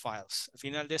job profiles. Al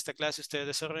final de esta clase, ustedes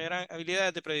desarrollarán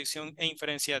habilidades de predicción e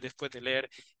inferencia después de leer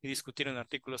y discutir un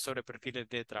artículo sobre perfiles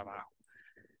de trabajo.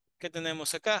 ¿Qué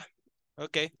tenemos acá?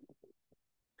 Okay.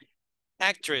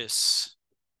 Actress,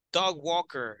 dog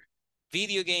walker,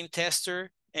 video game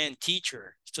tester, and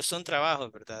teacher. Estos son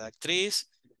trabajos, ¿verdad? Actriz,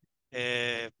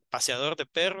 paseador de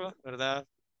perro, ¿verdad?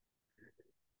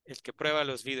 El que prueba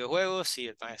los videojuegos y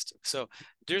el maestro. So,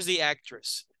 there's the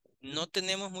actress. No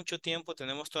tenemos mucho tiempo,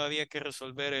 tenemos todavía que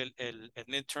resolver el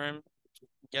midterm.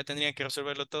 Ya tendrían que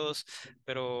resolverlo todos,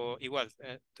 pero igual,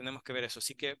 tenemos que ver eso.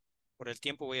 Así que por el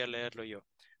tiempo voy a leerlo yo.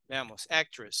 Veamos,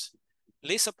 actress.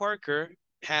 Lisa Parker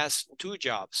has 2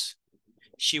 jobs.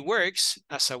 She works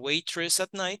as a waitress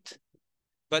at night,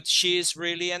 but she is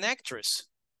really an actress.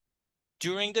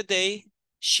 During the day,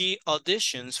 she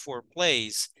auditions for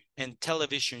plays and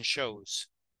television shows.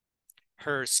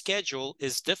 Her schedule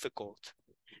is difficult,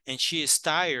 and she is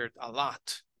tired a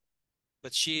lot,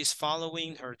 but she is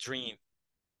following her dream.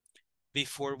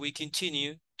 Before we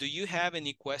continue, do you have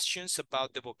any questions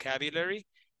about the vocabulary?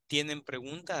 ¿Tienen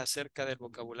preguntas acerca del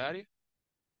vocabulario?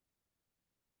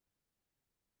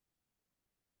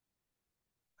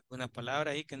 ¿Alguna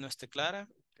palabra ahí que no esté clara?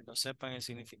 Que no sepan el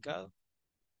significado.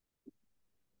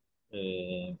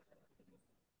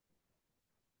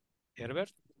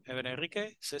 Herbert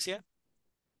Enrique, Cecia.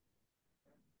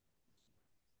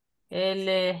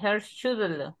 Her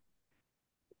schedule.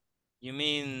 You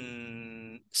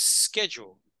mean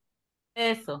schedule?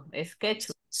 Eso,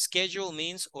 schedule. Schedule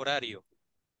means horario.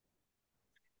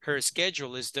 Her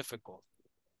schedule is difficult.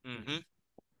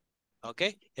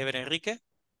 Okay, Ever Enrique.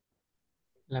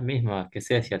 La misma que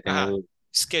Cecia, tengo duda.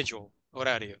 Schedule,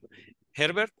 horario.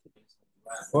 Herbert.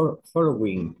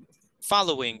 Following.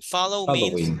 Follow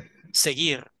means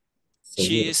seguir.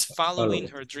 She is following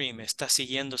her dream. Está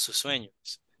siguiendo sus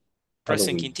sueños.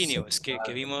 Present continuous, que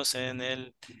vimos en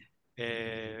el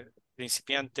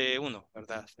principiante 1,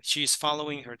 ¿verdad? She is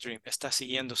following her dream. Está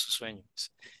siguiendo sus sueños.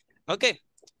 Okay.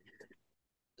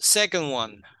 Second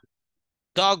one.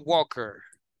 Dog walker.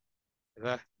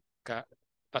 ¿Verdad?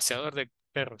 Paseador de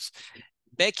perros.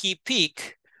 Becky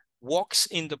Peak walks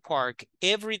in the park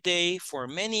every day for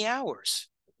many hours,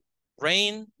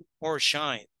 rain or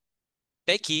shine.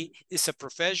 Becky is a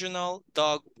professional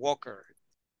dog walker.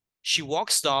 She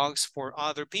walks dogs for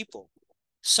other people.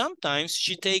 Sometimes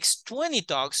she takes 20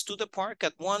 dogs to the park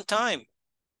at one time.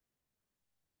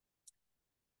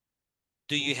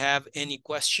 Do you have any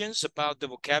questions about the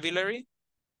vocabulary?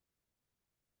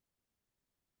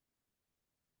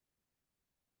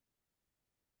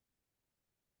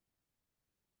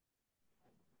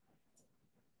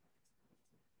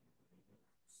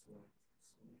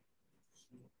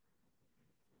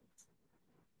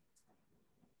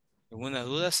 ¿Alguna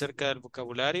duda acerca del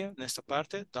vocabulario en esta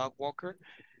parte? Dog walker.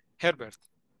 Herbert.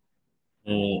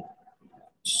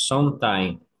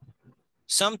 Sometime.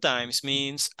 Sometimes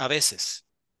means a veces.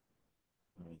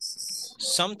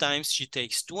 Sometimes she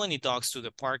takes 20 dogs to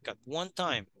the park at one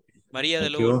time. María de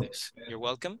Thank you. Lourdes, you're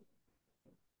welcome.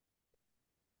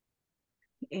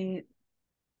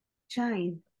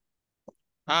 Shine.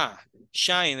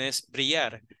 Shine es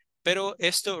brillar. Pero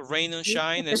esto, rain and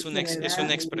shine, es una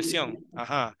expresión.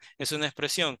 Ajá, es una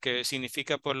expresión que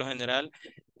significa por lo general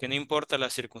que no importa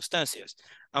las circunstancias.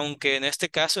 Aunque en este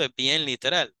caso es bien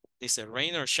literal. Dice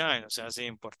rain or shine, o sea, sin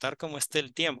importar cómo esté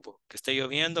el tiempo, que esté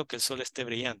lloviendo, que el sol esté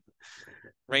brillando.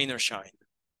 Rain or shine.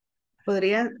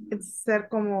 Podría ser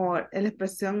como la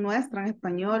expresión nuestra en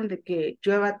español de que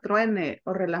llueva, truene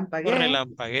o O relampaguee.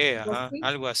 relampaguee, ajá, Así.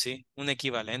 algo así, un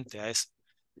equivalente a eso.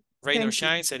 Rain or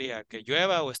shine sería que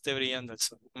llueva o esté brillando el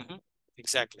sol.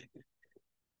 Exactly.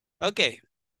 Okay.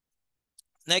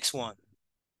 Next one.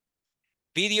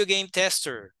 Video game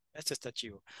tester. Este está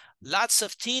chivo. Lots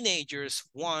of teenagers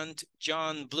want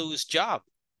John Blue's job.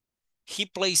 He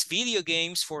plays video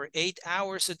games for 8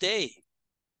 hours a day,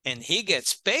 and he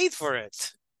gets paid for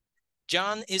it.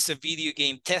 John is a video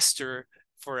game tester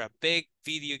for a big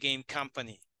video game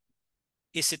company.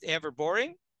 Is it ever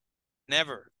boring?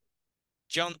 Never.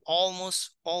 John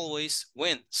almost always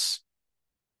wins.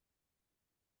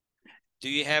 Do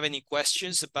you have any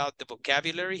questions about the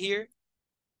vocabulary here?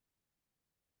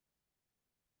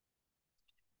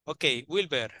 Okay,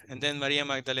 Wilber, and then Maria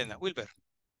Magdalena. Wilber.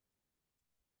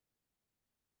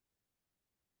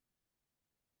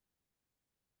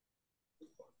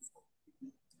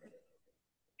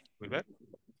 Wilber.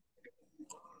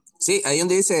 Sí, ahí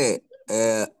donde dice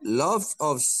love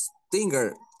of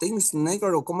things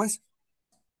negro, ¿cómo es?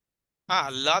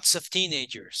 Lots of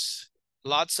teenagers.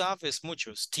 Lots of es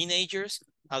muchos. Teenagers,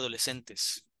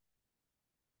 adolescentes.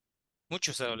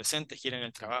 Muchos adolescentes quieren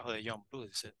el trabajo de John Blue.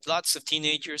 Lots of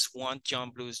teenagers want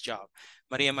John Blue's job.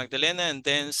 María Magdalena and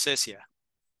then Cecia.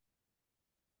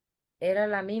 Era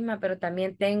la misma, pero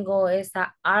también tengo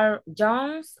esa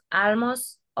Jones,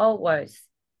 almost, always.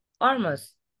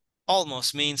 Almost.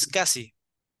 Almost means casi.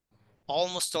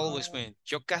 Almost always wins.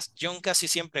 John casi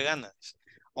siempre gana.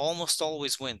 Almost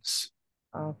always wins.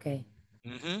 Okay.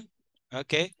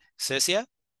 Okay. Cecia.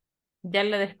 Ya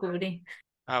lo descubrí.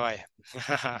 Vaya.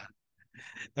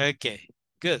 Okay.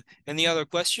 Good. Any other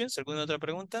questions? ¿Alguna otra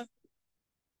pregunta?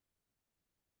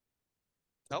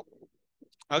 No.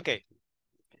 Okay.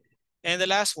 And the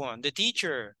last one, the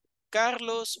teacher.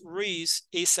 Carlos Ruiz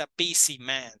is a busy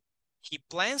man. He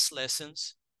plans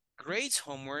lessons, grades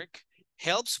homework,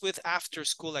 helps with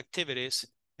after-school activities,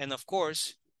 and of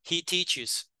course, he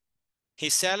teaches.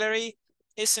 His salary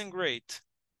isn't great,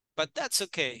 but that's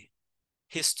okay.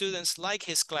 His students like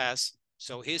his class,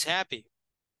 so he's happy.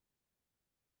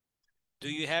 Do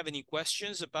you have any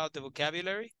questions about the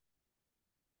vocabulary?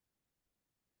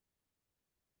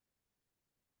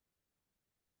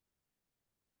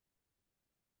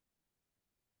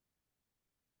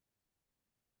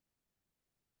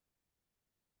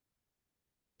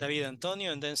 David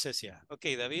Antonio and then Cecia.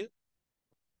 Okay, David.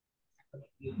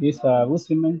 Is a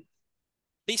busy man.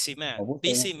 Busy man.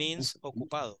 Busy means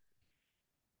ocupado.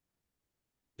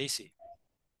 Busy.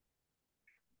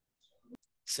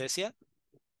 Cecia.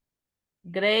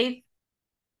 Grade.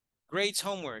 Grades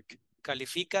homework.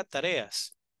 Califica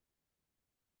tareas.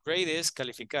 Grade es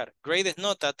calificar. Grade es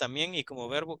nota también y como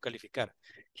verbo calificar.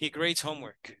 He grades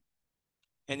homework.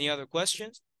 Any other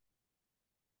questions?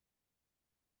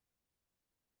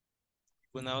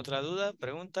 ¿Alguna otra duda?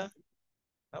 ¿Pregunta?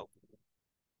 No.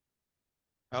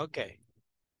 Okay.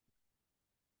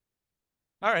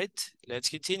 All right, let's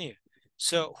continue.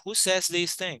 So, who says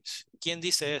these things? ¿Quién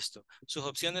dice esto? Sus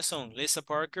opciones son Lisa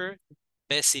Parker,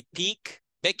 Becky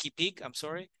Peak, I'm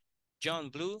sorry, John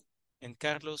Blue, and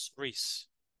Carlos Ruiz.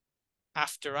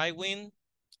 After I win,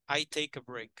 I take a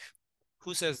break.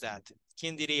 Who says that?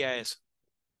 ¿Quién diría eso?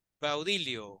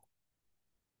 Baudilio.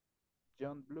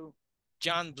 John Blue.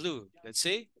 John Blue, let's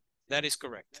see. That is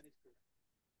correct.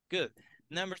 Good.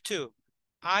 Number 2,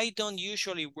 I don't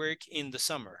usually work in the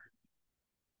summer.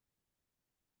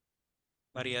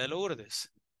 María de Lourdes.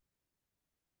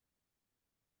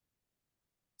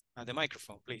 At the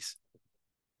microphone, please.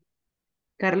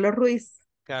 Carlos Ruiz.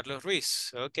 Carlos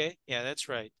Ruiz. Okay, yeah, that's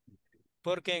right.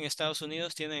 Porque en Estados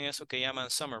Unidos tienen eso que llaman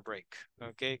summer break,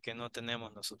 okay, que no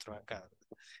tenemos nosotros acá.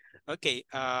 Okay,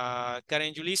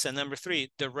 Karen Julissa, number 3.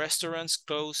 The restaurant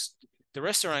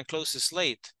closes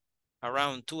late,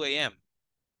 around 2 a.m.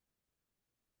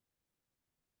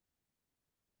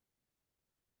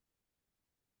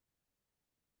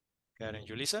 Karen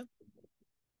Julissa.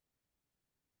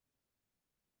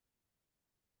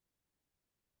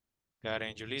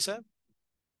 Karen Julissa.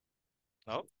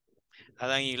 No.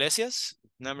 Adán Iglesias,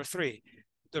 number 3.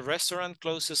 The restaurant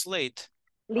closes late.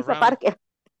 Lisa Parker.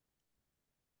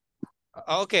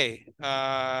 Okay,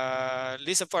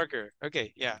 Lisa Parker.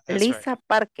 Okay, yeah, that's right. Lisa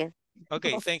Parker.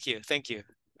 Okay, thank you.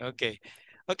 Okay.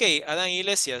 Okay, Adán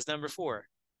Iglesias, number 4.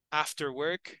 After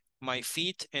work, my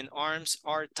feet and arms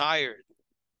are tired.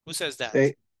 Who says that?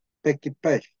 Becky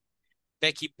Peck.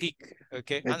 Becky Peck,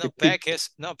 okay. Becky No, Peck. Peck es,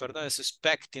 no, perdón, eso es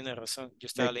Peck, tiene razón. Yo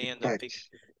estaba Becky leyendo Peck. Peck.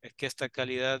 Es que esta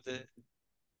calidad de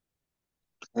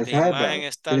That's imagen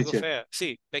está algo teacher. fea.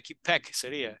 Sí, Becky Peck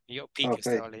sería. Yo Peck Okay.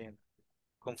 estaba leyendo.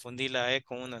 Confundí la E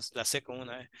con una, la C con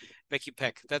una E. Becky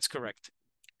Peck, that's correct.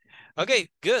 Okay,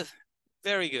 good.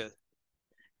 Very good.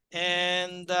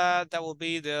 And that will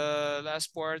be the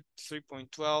last part,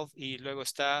 3.12. Y luego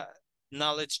está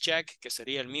knowledge check, que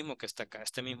sería el mismo que está acá,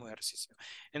 este mismo ejercicio.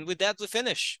 And with that, we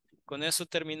finish. Con eso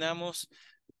terminamos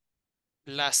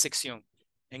la sección.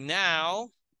 And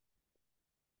now,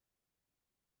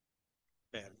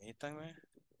 permítanme.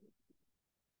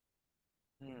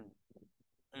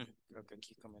 Creo que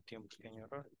aquí cometí un pequeño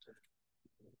error.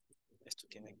 Esto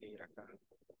tiene que ir acá.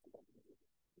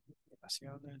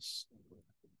 Relaciones.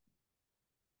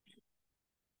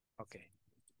 Ok.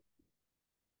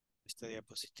 Esta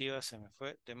diapositiva se me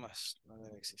fue de más. No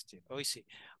debe existir. Hoy sí.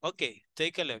 Ok,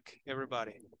 take a look,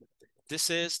 everybody. This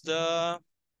is the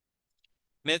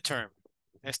midterm.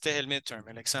 Este es el midterm,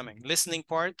 el examen. Listening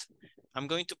part. I'm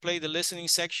going to play the listening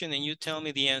section and you tell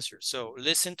me the answer. So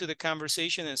listen to the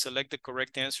conversation and select the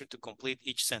correct answer to complete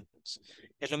each sentence.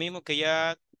 Es lo mismo que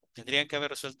ya tendrían que haber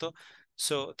resuelto.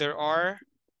 So there are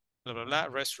blah, blah, blah,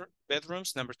 restaurant,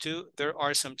 bedrooms. Number 2, there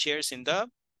are some chairs in the,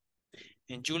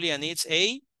 and Julia needs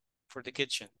a for the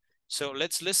kitchen. So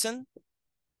let's listen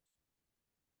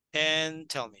and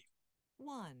tell me.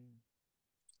 1.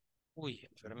 Uy,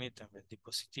 permítame, el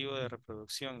dispositivo de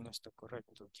reproducción no está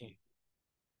correcto aquí.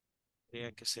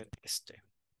 Tendría que ser este.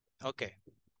 Okay.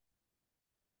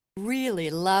 Really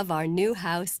love our new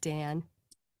house, Dan.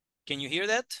 Can you hear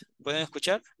that? ¿Pueden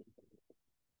escuchar?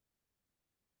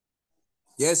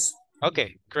 Yes.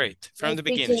 Okay, great. From the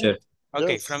beginning. Sure.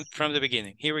 Okay, Yes. from the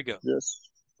beginning. Here we go. Yes.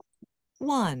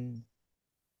 1.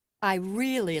 I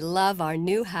really love our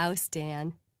new house,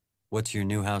 Dan. What's your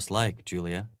new house like,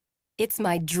 Julia? It's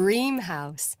my dream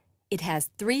house. It has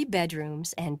 3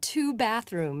 bedrooms and 2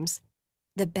 bathrooms.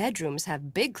 The bedrooms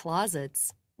have big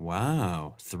closets.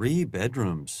 Wow, 3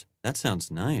 bedrooms. That sounds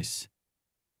nice.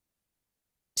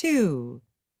 2.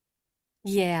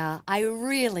 Yeah, I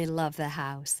really love the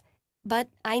house, but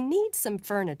I need some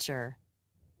furniture.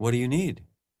 What do you need?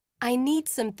 I need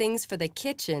some things for the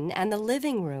kitchen and the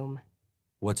living room.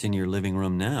 What's in your living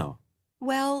room now?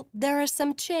 Well, there are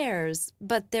some chairs,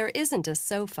 but there isn't a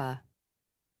sofa.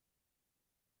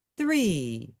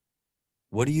 3.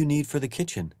 What do you need for the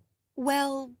kitchen?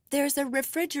 Well, there's a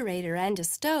refrigerator and a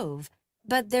stove,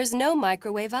 but there's no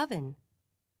microwave oven.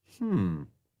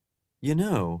 You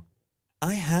know,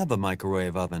 I have a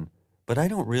microwave oven, but I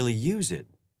don't really use it.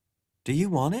 Do you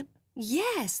want it?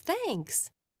 Yes,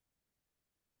 thanks.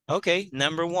 Okay,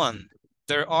 number 1.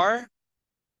 There are,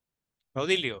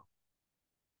 Odilio.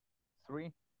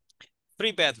 3.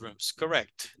 3 bedrooms,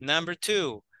 correct. Number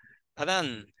 2,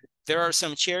 Adan, there are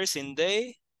some chairs in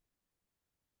the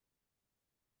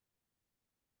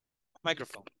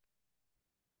microphone.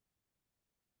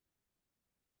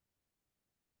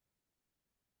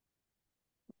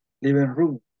 Living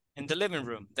room. In the living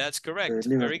room, that's correct.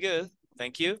 living Very good,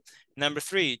 thank you. Number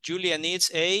 3, Julia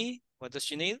needs a, what does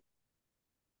she need?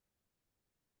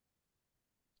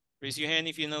 Raise your hand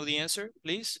if you know the answer,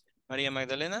 please. Maria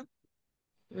Magdalena?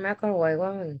 Microwave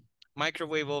oven.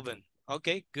 Microwave oven.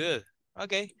 Okay, good.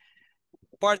 Okay.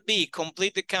 Part B,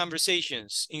 complete the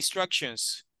conversations.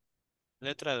 Instructions.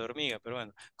 Letra de hormiga, pero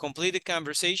bueno. Complete the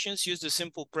conversations. Use the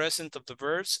simple present of the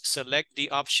verbs. Select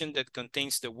the option that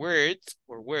contains the word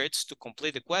or words to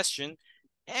complete the question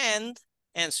and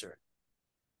answer.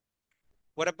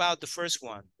 What about the first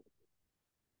one?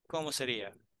 ¿Cómo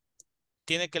sería?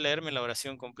 Tiene que leerme la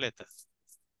oración completa.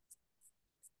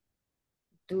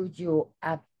 Do your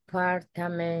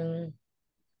apartment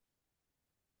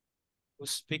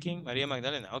Who's speaking? María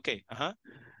Magdalena. Ok, ajá.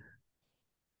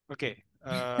 Ok. do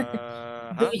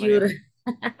Ajá, your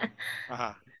María.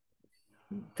 Ajá.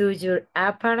 do your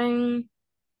apartment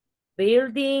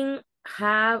building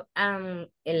have an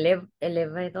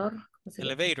elevator? ¿Cómo se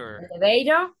llama? Elevator.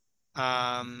 Elevator?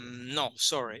 No,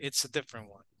 sorry, it's a different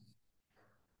one.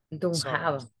 Don't Sorry.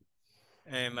 have.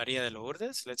 María de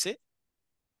Lourdes, let's see.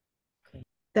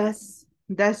 Does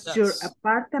your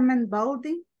apartment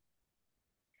building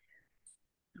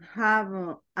have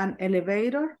an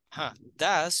elevator?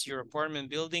 Does your apartment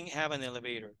building have an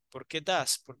elevator? ¿Por qué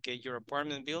does? Porque your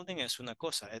apartment building es una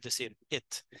cosa, es decir,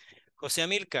 it. José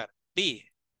Amílcar, B.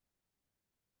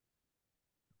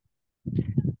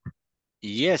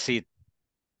 Yes, it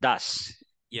does.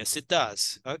 Yes, it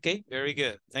does. Okay, very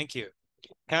good. Thank you.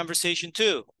 Conversation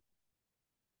 2.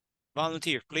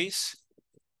 Volunteer, please.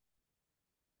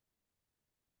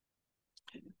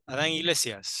 Adán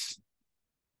Iglesias.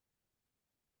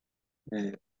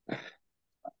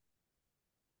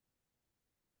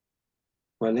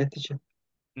 ¿Cuál es, teacher?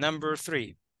 Number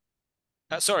 3.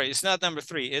 Sorry, it's not number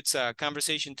 3. It's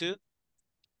conversation 2.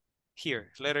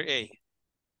 Here, letter A.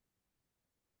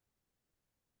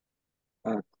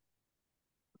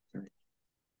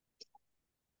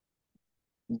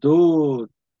 Do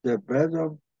the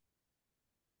bedroom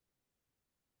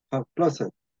have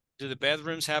closet? Do the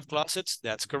bedrooms have closets?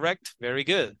 That's correct. Very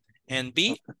good. And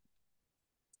B? Okay.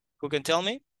 Who can tell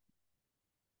me?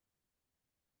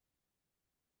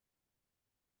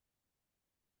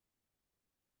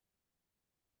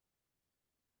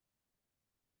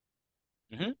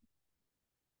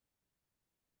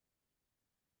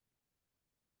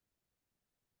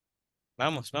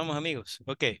 Vamos, vamos amigos.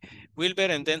 Ok.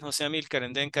 Wilber, and then José Amílcar,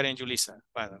 and then Karen Yulisa.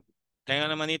 Bueno, tengan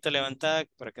la manita levantada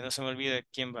para que no se me olvide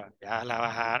quién va. Ya la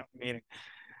bajaron, miren.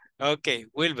 Ok,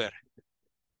 Wilber.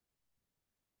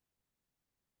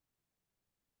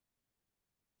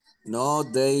 No,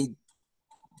 they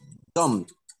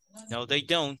don't. No, they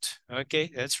don't. Okay,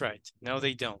 that's right. No,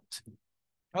 they don't.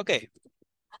 Ok.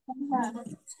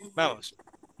 Vamos.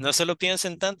 No se lo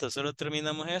piensen tanto, solo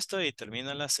terminamos esto y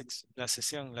termina la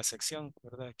sección,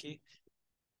 ¿verdad? Aquí.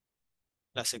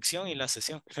 La sección y la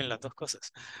sesión, en las dos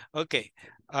cosas. Ok.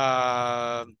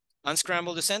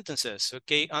 Unscramble the sentences.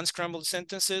 Ok. Unscramble the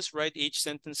sentences. Write each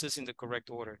sentences in the correct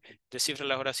order. Descifra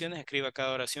las oraciones. Escriba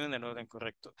cada oración en el orden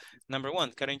correcto. Number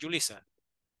 1. Karen Yulisa.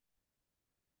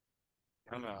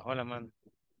 No me bajó la mano.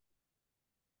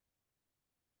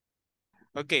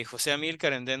 Ok. José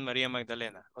Amílcar and then María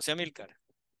Magdalena. José Amílcar.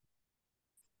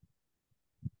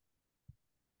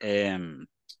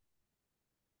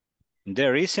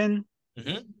 There isn't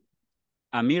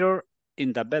a mirror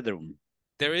in the bedroom.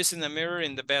 There isn't a mirror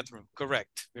in the bedroom.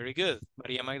 Correct. Very good.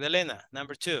 María Magdalena.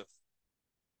 Number 2.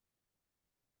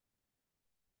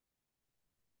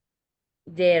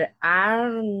 There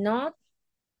are not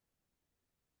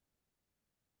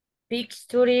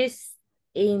pictures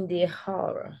in the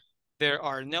hall. There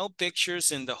are no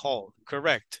pictures in the hall.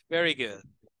 Correct. Very good.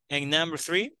 And number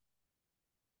 3?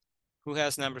 Who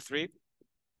has number 3?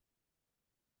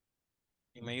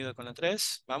 Y me ayuda con la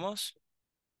 3. Vamos.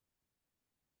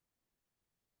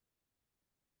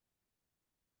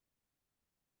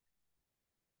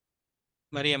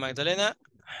 María Magdalena.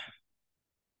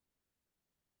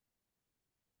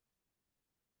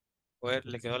 Pues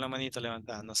le quedó la manita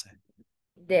levantada, no sé.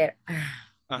 There.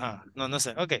 Ajá, no, no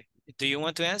sé. Okay. Do you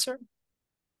want to answer?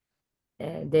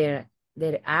 There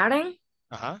aren't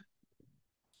Ajá.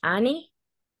 any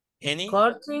Any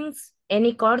curtains in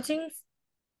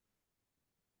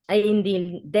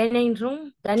the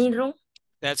dining room.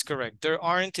 That's correct. There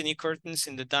aren't any curtains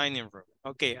in the dining room.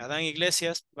 Okay, Adán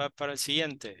Iglesias va para el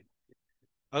siguiente.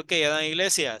 Okay, Adán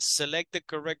Iglesias, select the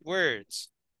correct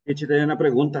words. Teacher, tenía una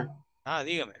pregunta.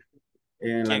 Dígame.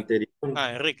 En la ¿Quién? anterior.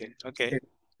 Enrique, ok.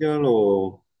 Yo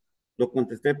lo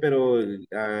contesté, pero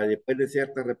después de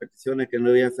ciertas repeticiones que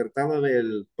no había acertado,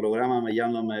 el programa ya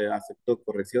no me aceptó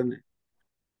correcciones.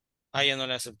 Ya no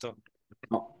le aceptó.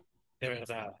 No. De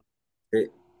verdad. Sí.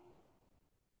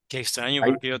 Qué extraño,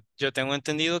 porque yo tengo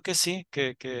entendido que sí,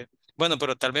 que... Bueno,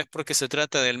 pero tal vez porque se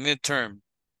trata del midterm.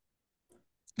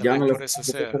 Tal Ya vez no por le eso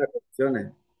aceptó sea.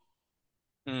 repeticiones.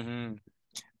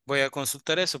 Voy a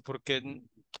consultar eso porque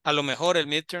a lo mejor el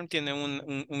midterm tiene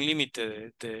un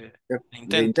límite de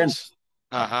intentos.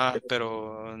 Ajá,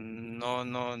 pero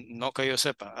no que yo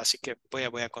sepa. Así que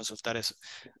voy a consultar eso.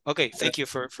 Ok, thank you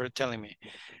for telling me.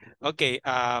 Ok,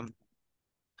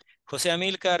 José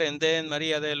Amílcar and then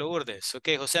María de Lourdes. Ok,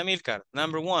 José Amílcar,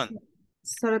 number 1.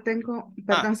 Solo tengo, Ah.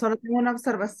 perdón, solo tengo una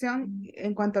observación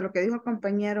en cuanto a lo que dijo el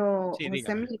compañero Sí, José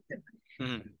dígame. Miguel.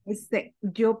 Ujú.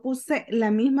 Yo puse la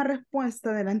misma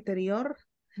respuesta del anterior,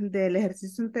 del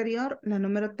ejercicio anterior, la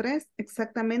número 3,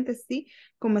 exactamente sí,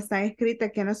 como está escrita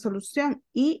aquí en la solución,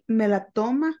 y me la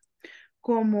toma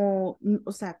como,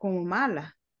 o sea, como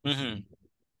mala. Ujú.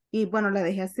 Y bueno, la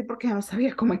dejé así porque ya no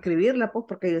sabía cómo escribirla, pues,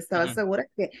 porque yo estaba Ujú. segura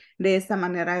que de esa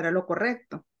manera era lo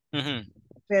correcto. Ujú.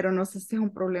 Pero no sé si es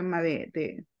un problema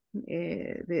de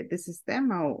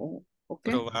sistema o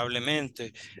qué.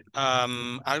 Probablemente.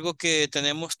 Algo que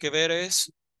tenemos que ver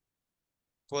es,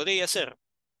 podría ser,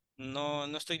 no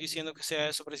estoy diciendo que sea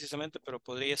eso precisamente, pero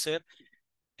podría ser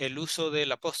el uso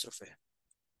del apóstrofe.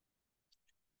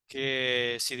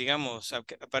 Que si digamos,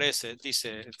 aparece,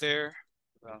 dice,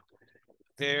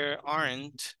 there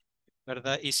aren't,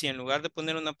 ¿verdad? Y si en lugar de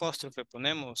poner un apóstrofe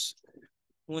ponemos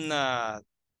una,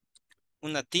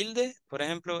 una tilde, por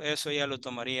ejemplo, eso ya lo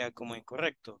tomaría como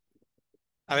incorrecto.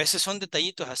 A veces son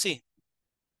detallitos así.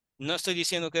 No estoy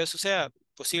diciendo que eso sea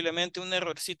posiblemente un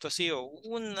errorcito así o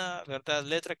una, ¿verdad?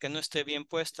 Letra que no esté bien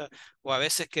puesta, o a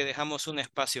veces que dejamos un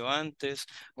espacio antes,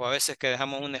 o a veces que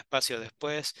dejamos un espacio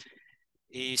después.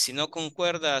 Y si no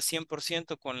concuerda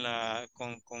 100%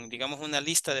 con, digamos, una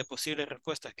lista de posibles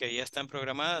respuestas que ya están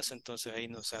programadas, entonces ahí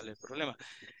no sale el problema.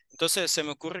 Entonces se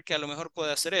me ocurre que a lo mejor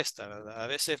puede hacer esta, ¿verdad? A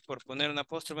veces por poner un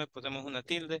apóstrofe ponemos una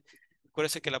tilde.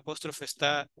 Acuérdense que el apóstrofe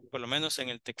está, por lo menos en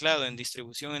el teclado, en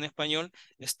distribución en español,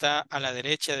 está a la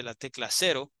derecha de la tecla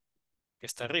 0, que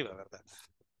está arriba, ¿verdad?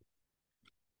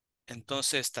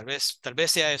 Entonces tal vez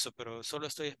sea eso, pero solo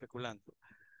estoy especulando.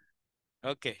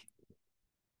 Ok.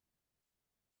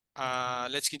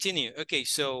 Let's continue. Okay,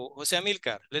 so Jose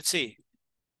Amilcar, let's see.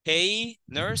 A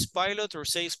nurse, pilot, or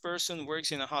salesperson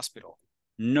works in a hospital.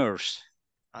 Nurse.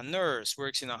 A nurse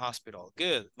works in a hospital.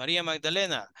 Good. Maria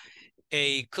Magdalena,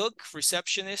 a cook,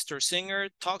 receptionist, or singer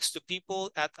talks to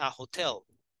people at a hotel.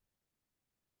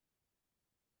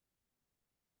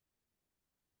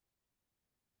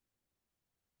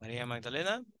 Maria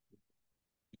Magdalena.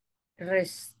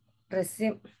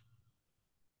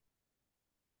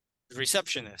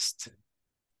 Receptionist.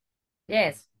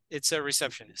 Yes. It's a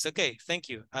receptionist. Okay, thank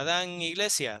you. Adán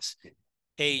Iglesias,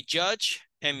 a judge,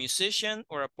 a musician,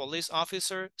 or a police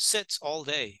officer sits all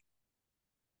day.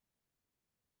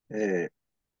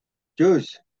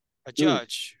 Judge. A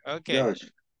judge. Okay.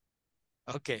 Judge.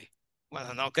 Ok.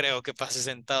 Bueno, no creo que pase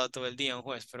sentado todo el día un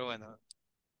juez, pero bueno.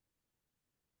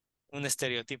 Un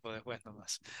estereotipo de juez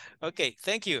nomás. Ok,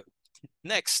 thank you.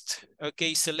 Next.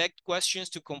 Ok, select questions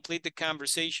to complete the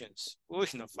conversations. Uy,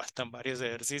 nos faltan varios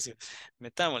ejercicios.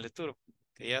 Metámosle, turbo,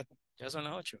 que ya son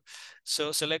las 8.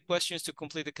 So, select questions to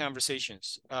complete the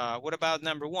conversations. What about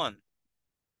number 1?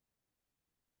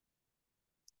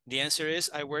 The answer is,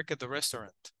 I work at the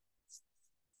restaurant.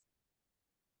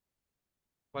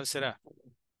 ¿Cuál será?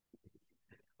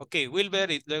 Ok, Wilber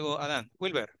y luego Adán.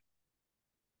 Wilber.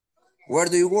 Where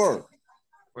do you work?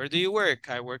 Where do you work?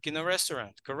 I work in a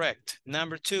restaurant. Correct.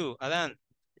 Number 2, Adán.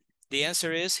 The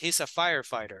answer is, he's a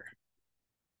firefighter.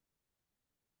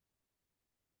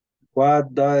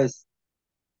 What does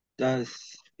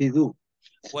he do?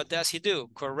 What does he do?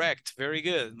 Correct. Very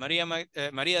good.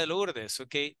 Maria de Lourdes.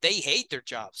 Okay. They hate their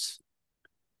jobs.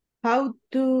 How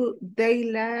do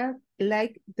they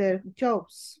like their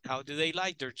jobs? How do they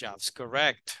like their jobs?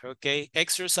 Correct. Okay.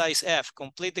 Exercise F.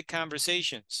 Complete the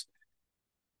conversations.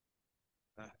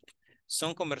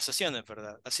 Son conversaciones,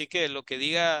 ¿verdad? Así que lo que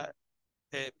diga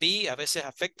B a veces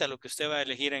afecta lo que usted va a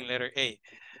elegir en letter A.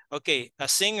 Okay. A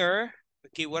singer.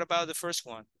 Okay. What about the first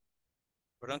one?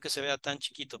 Perdón que se vea tan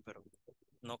chiquito, pero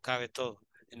no cabe todo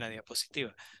en la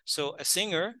diapositiva. So, a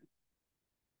singer.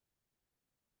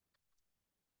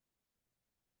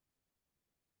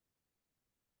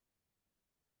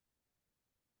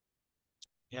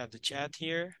 You have the chat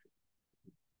here.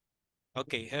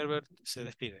 Okay, Herbert se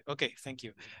despide. Okay, thank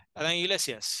you. Adán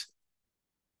Iglesias.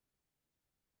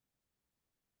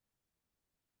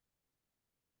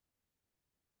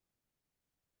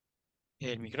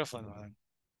 El micrófono, Adán.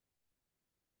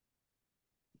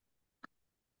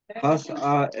 Has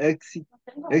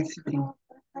exiting.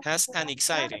 Has an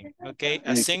exciting, okay?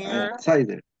 A singer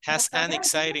has an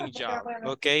exciting job,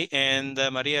 okay? And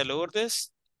Maria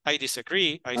Lourdes, I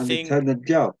disagree. I think Exciting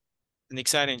job. an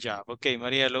exciting job. Okay,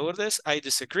 Maria Lourdes, I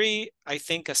disagree. I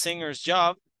think a singer's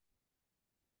job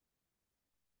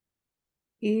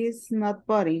Is not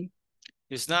boring.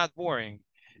 is not boring.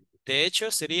 De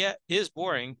hecho, sería is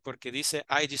boring porque dice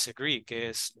I disagree, que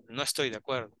es no estoy de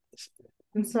acuerdo.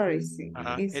 I'm sorry, sí.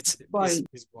 It's boring.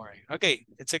 It's boring. Okay,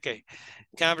 it's okay.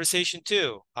 Conversation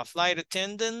 2. A flight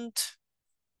attendant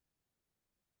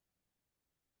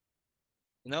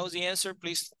Knows the answer,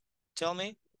 please tell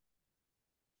me.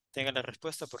 Tenga la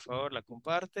respuesta, por favor, la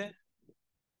comparte.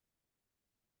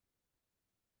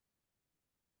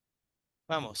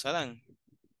 Vamos, Adán.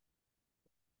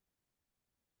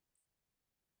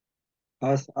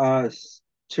 Has a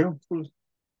stressful,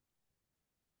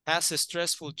 Has a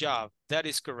stressful job. That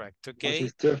is correct, has okay? a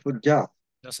stressful job.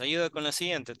 Nos ayuda con la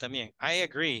siguiente también. I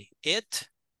agree. It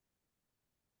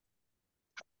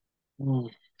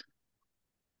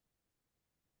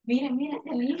Mira,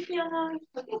 se limpia, ¿no?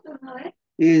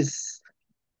 Is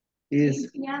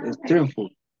stressful.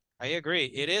 I agree.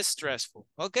 It is stressful.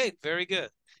 Okay, very good.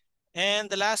 And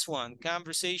the last one,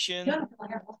 conversation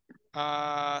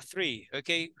 3.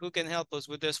 Okay, who can help us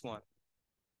with this one?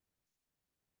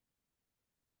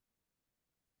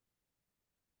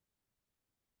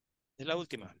 Es la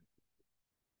última.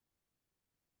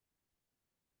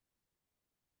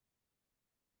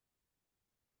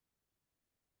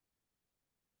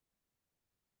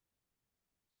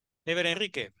 Ever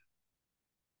Enrique.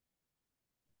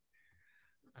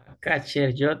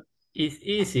 Catcher job is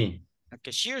easy. A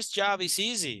cashier's job is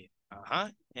easy.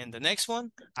 And the next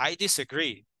one, I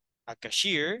disagree. A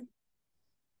cashier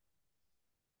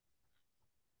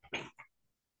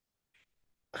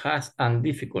Has a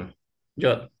difficult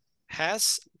job.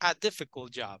 has a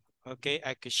difficult job. Okay,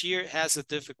 a cashier has a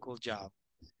difficult job.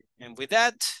 And with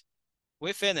that,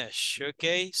 we finish.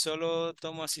 Okay, solo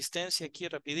tomo asistencia aquí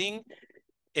rapidín.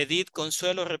 Edith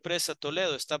Consuelo Represa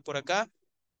Toledo, ¿está por acá?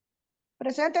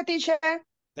 Presente, teacher.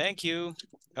 Thank you.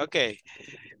 Okay.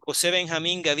 José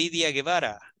Benjamín Gavidia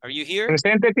Guevara, are you here?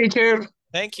 Presente, teacher.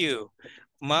 Thank you.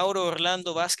 Mauro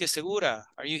Orlando Vázquez Segura,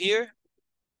 are you here?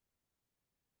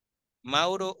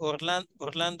 Mauro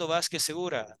Orlando Vázquez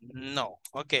Segura, no.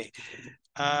 Okay.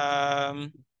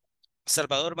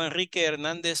 Salvador Manrique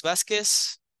Hernández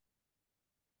Vázquez.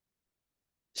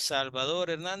 Salvador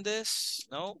Hernández,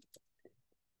 no.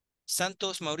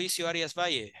 Santos Mauricio Arias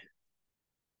Valle.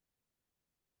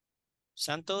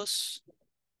 Santos,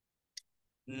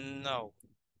 no.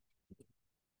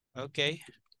 Okay.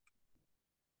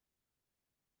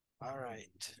 All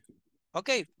right.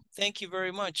 Okay, thank you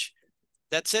very much.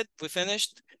 That's it, we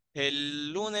finished.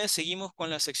 El lunes seguimos con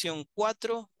la sección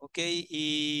 4, ok,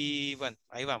 y bueno,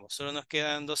 ahí vamos. Solo nos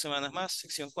quedan 2 semanas más,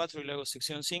 sección 4 y luego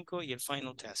sección 5 y el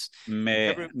final test.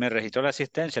 Me registró la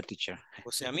asistencia, teacher.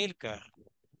 José Amílcar.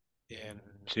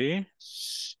 ¿Sí?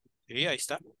 Sí, ahí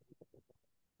está.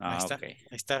 Ahí está, Ok. ahí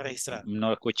está registrado.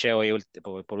 No escuché hoy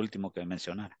por último que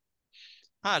mencionara.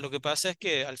 Lo que pasa es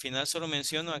que al final solo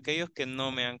menciono a aquellos que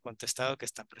no me han contestado que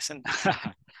están presentes.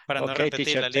 Para no Okay, repetir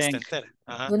teacher, la lista thanks.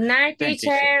 entera. Good night, Thank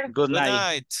teacher. Good Good night.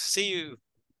 night. See you.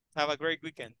 Have a great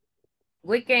weekend.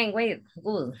 Weekend, wait,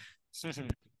 good.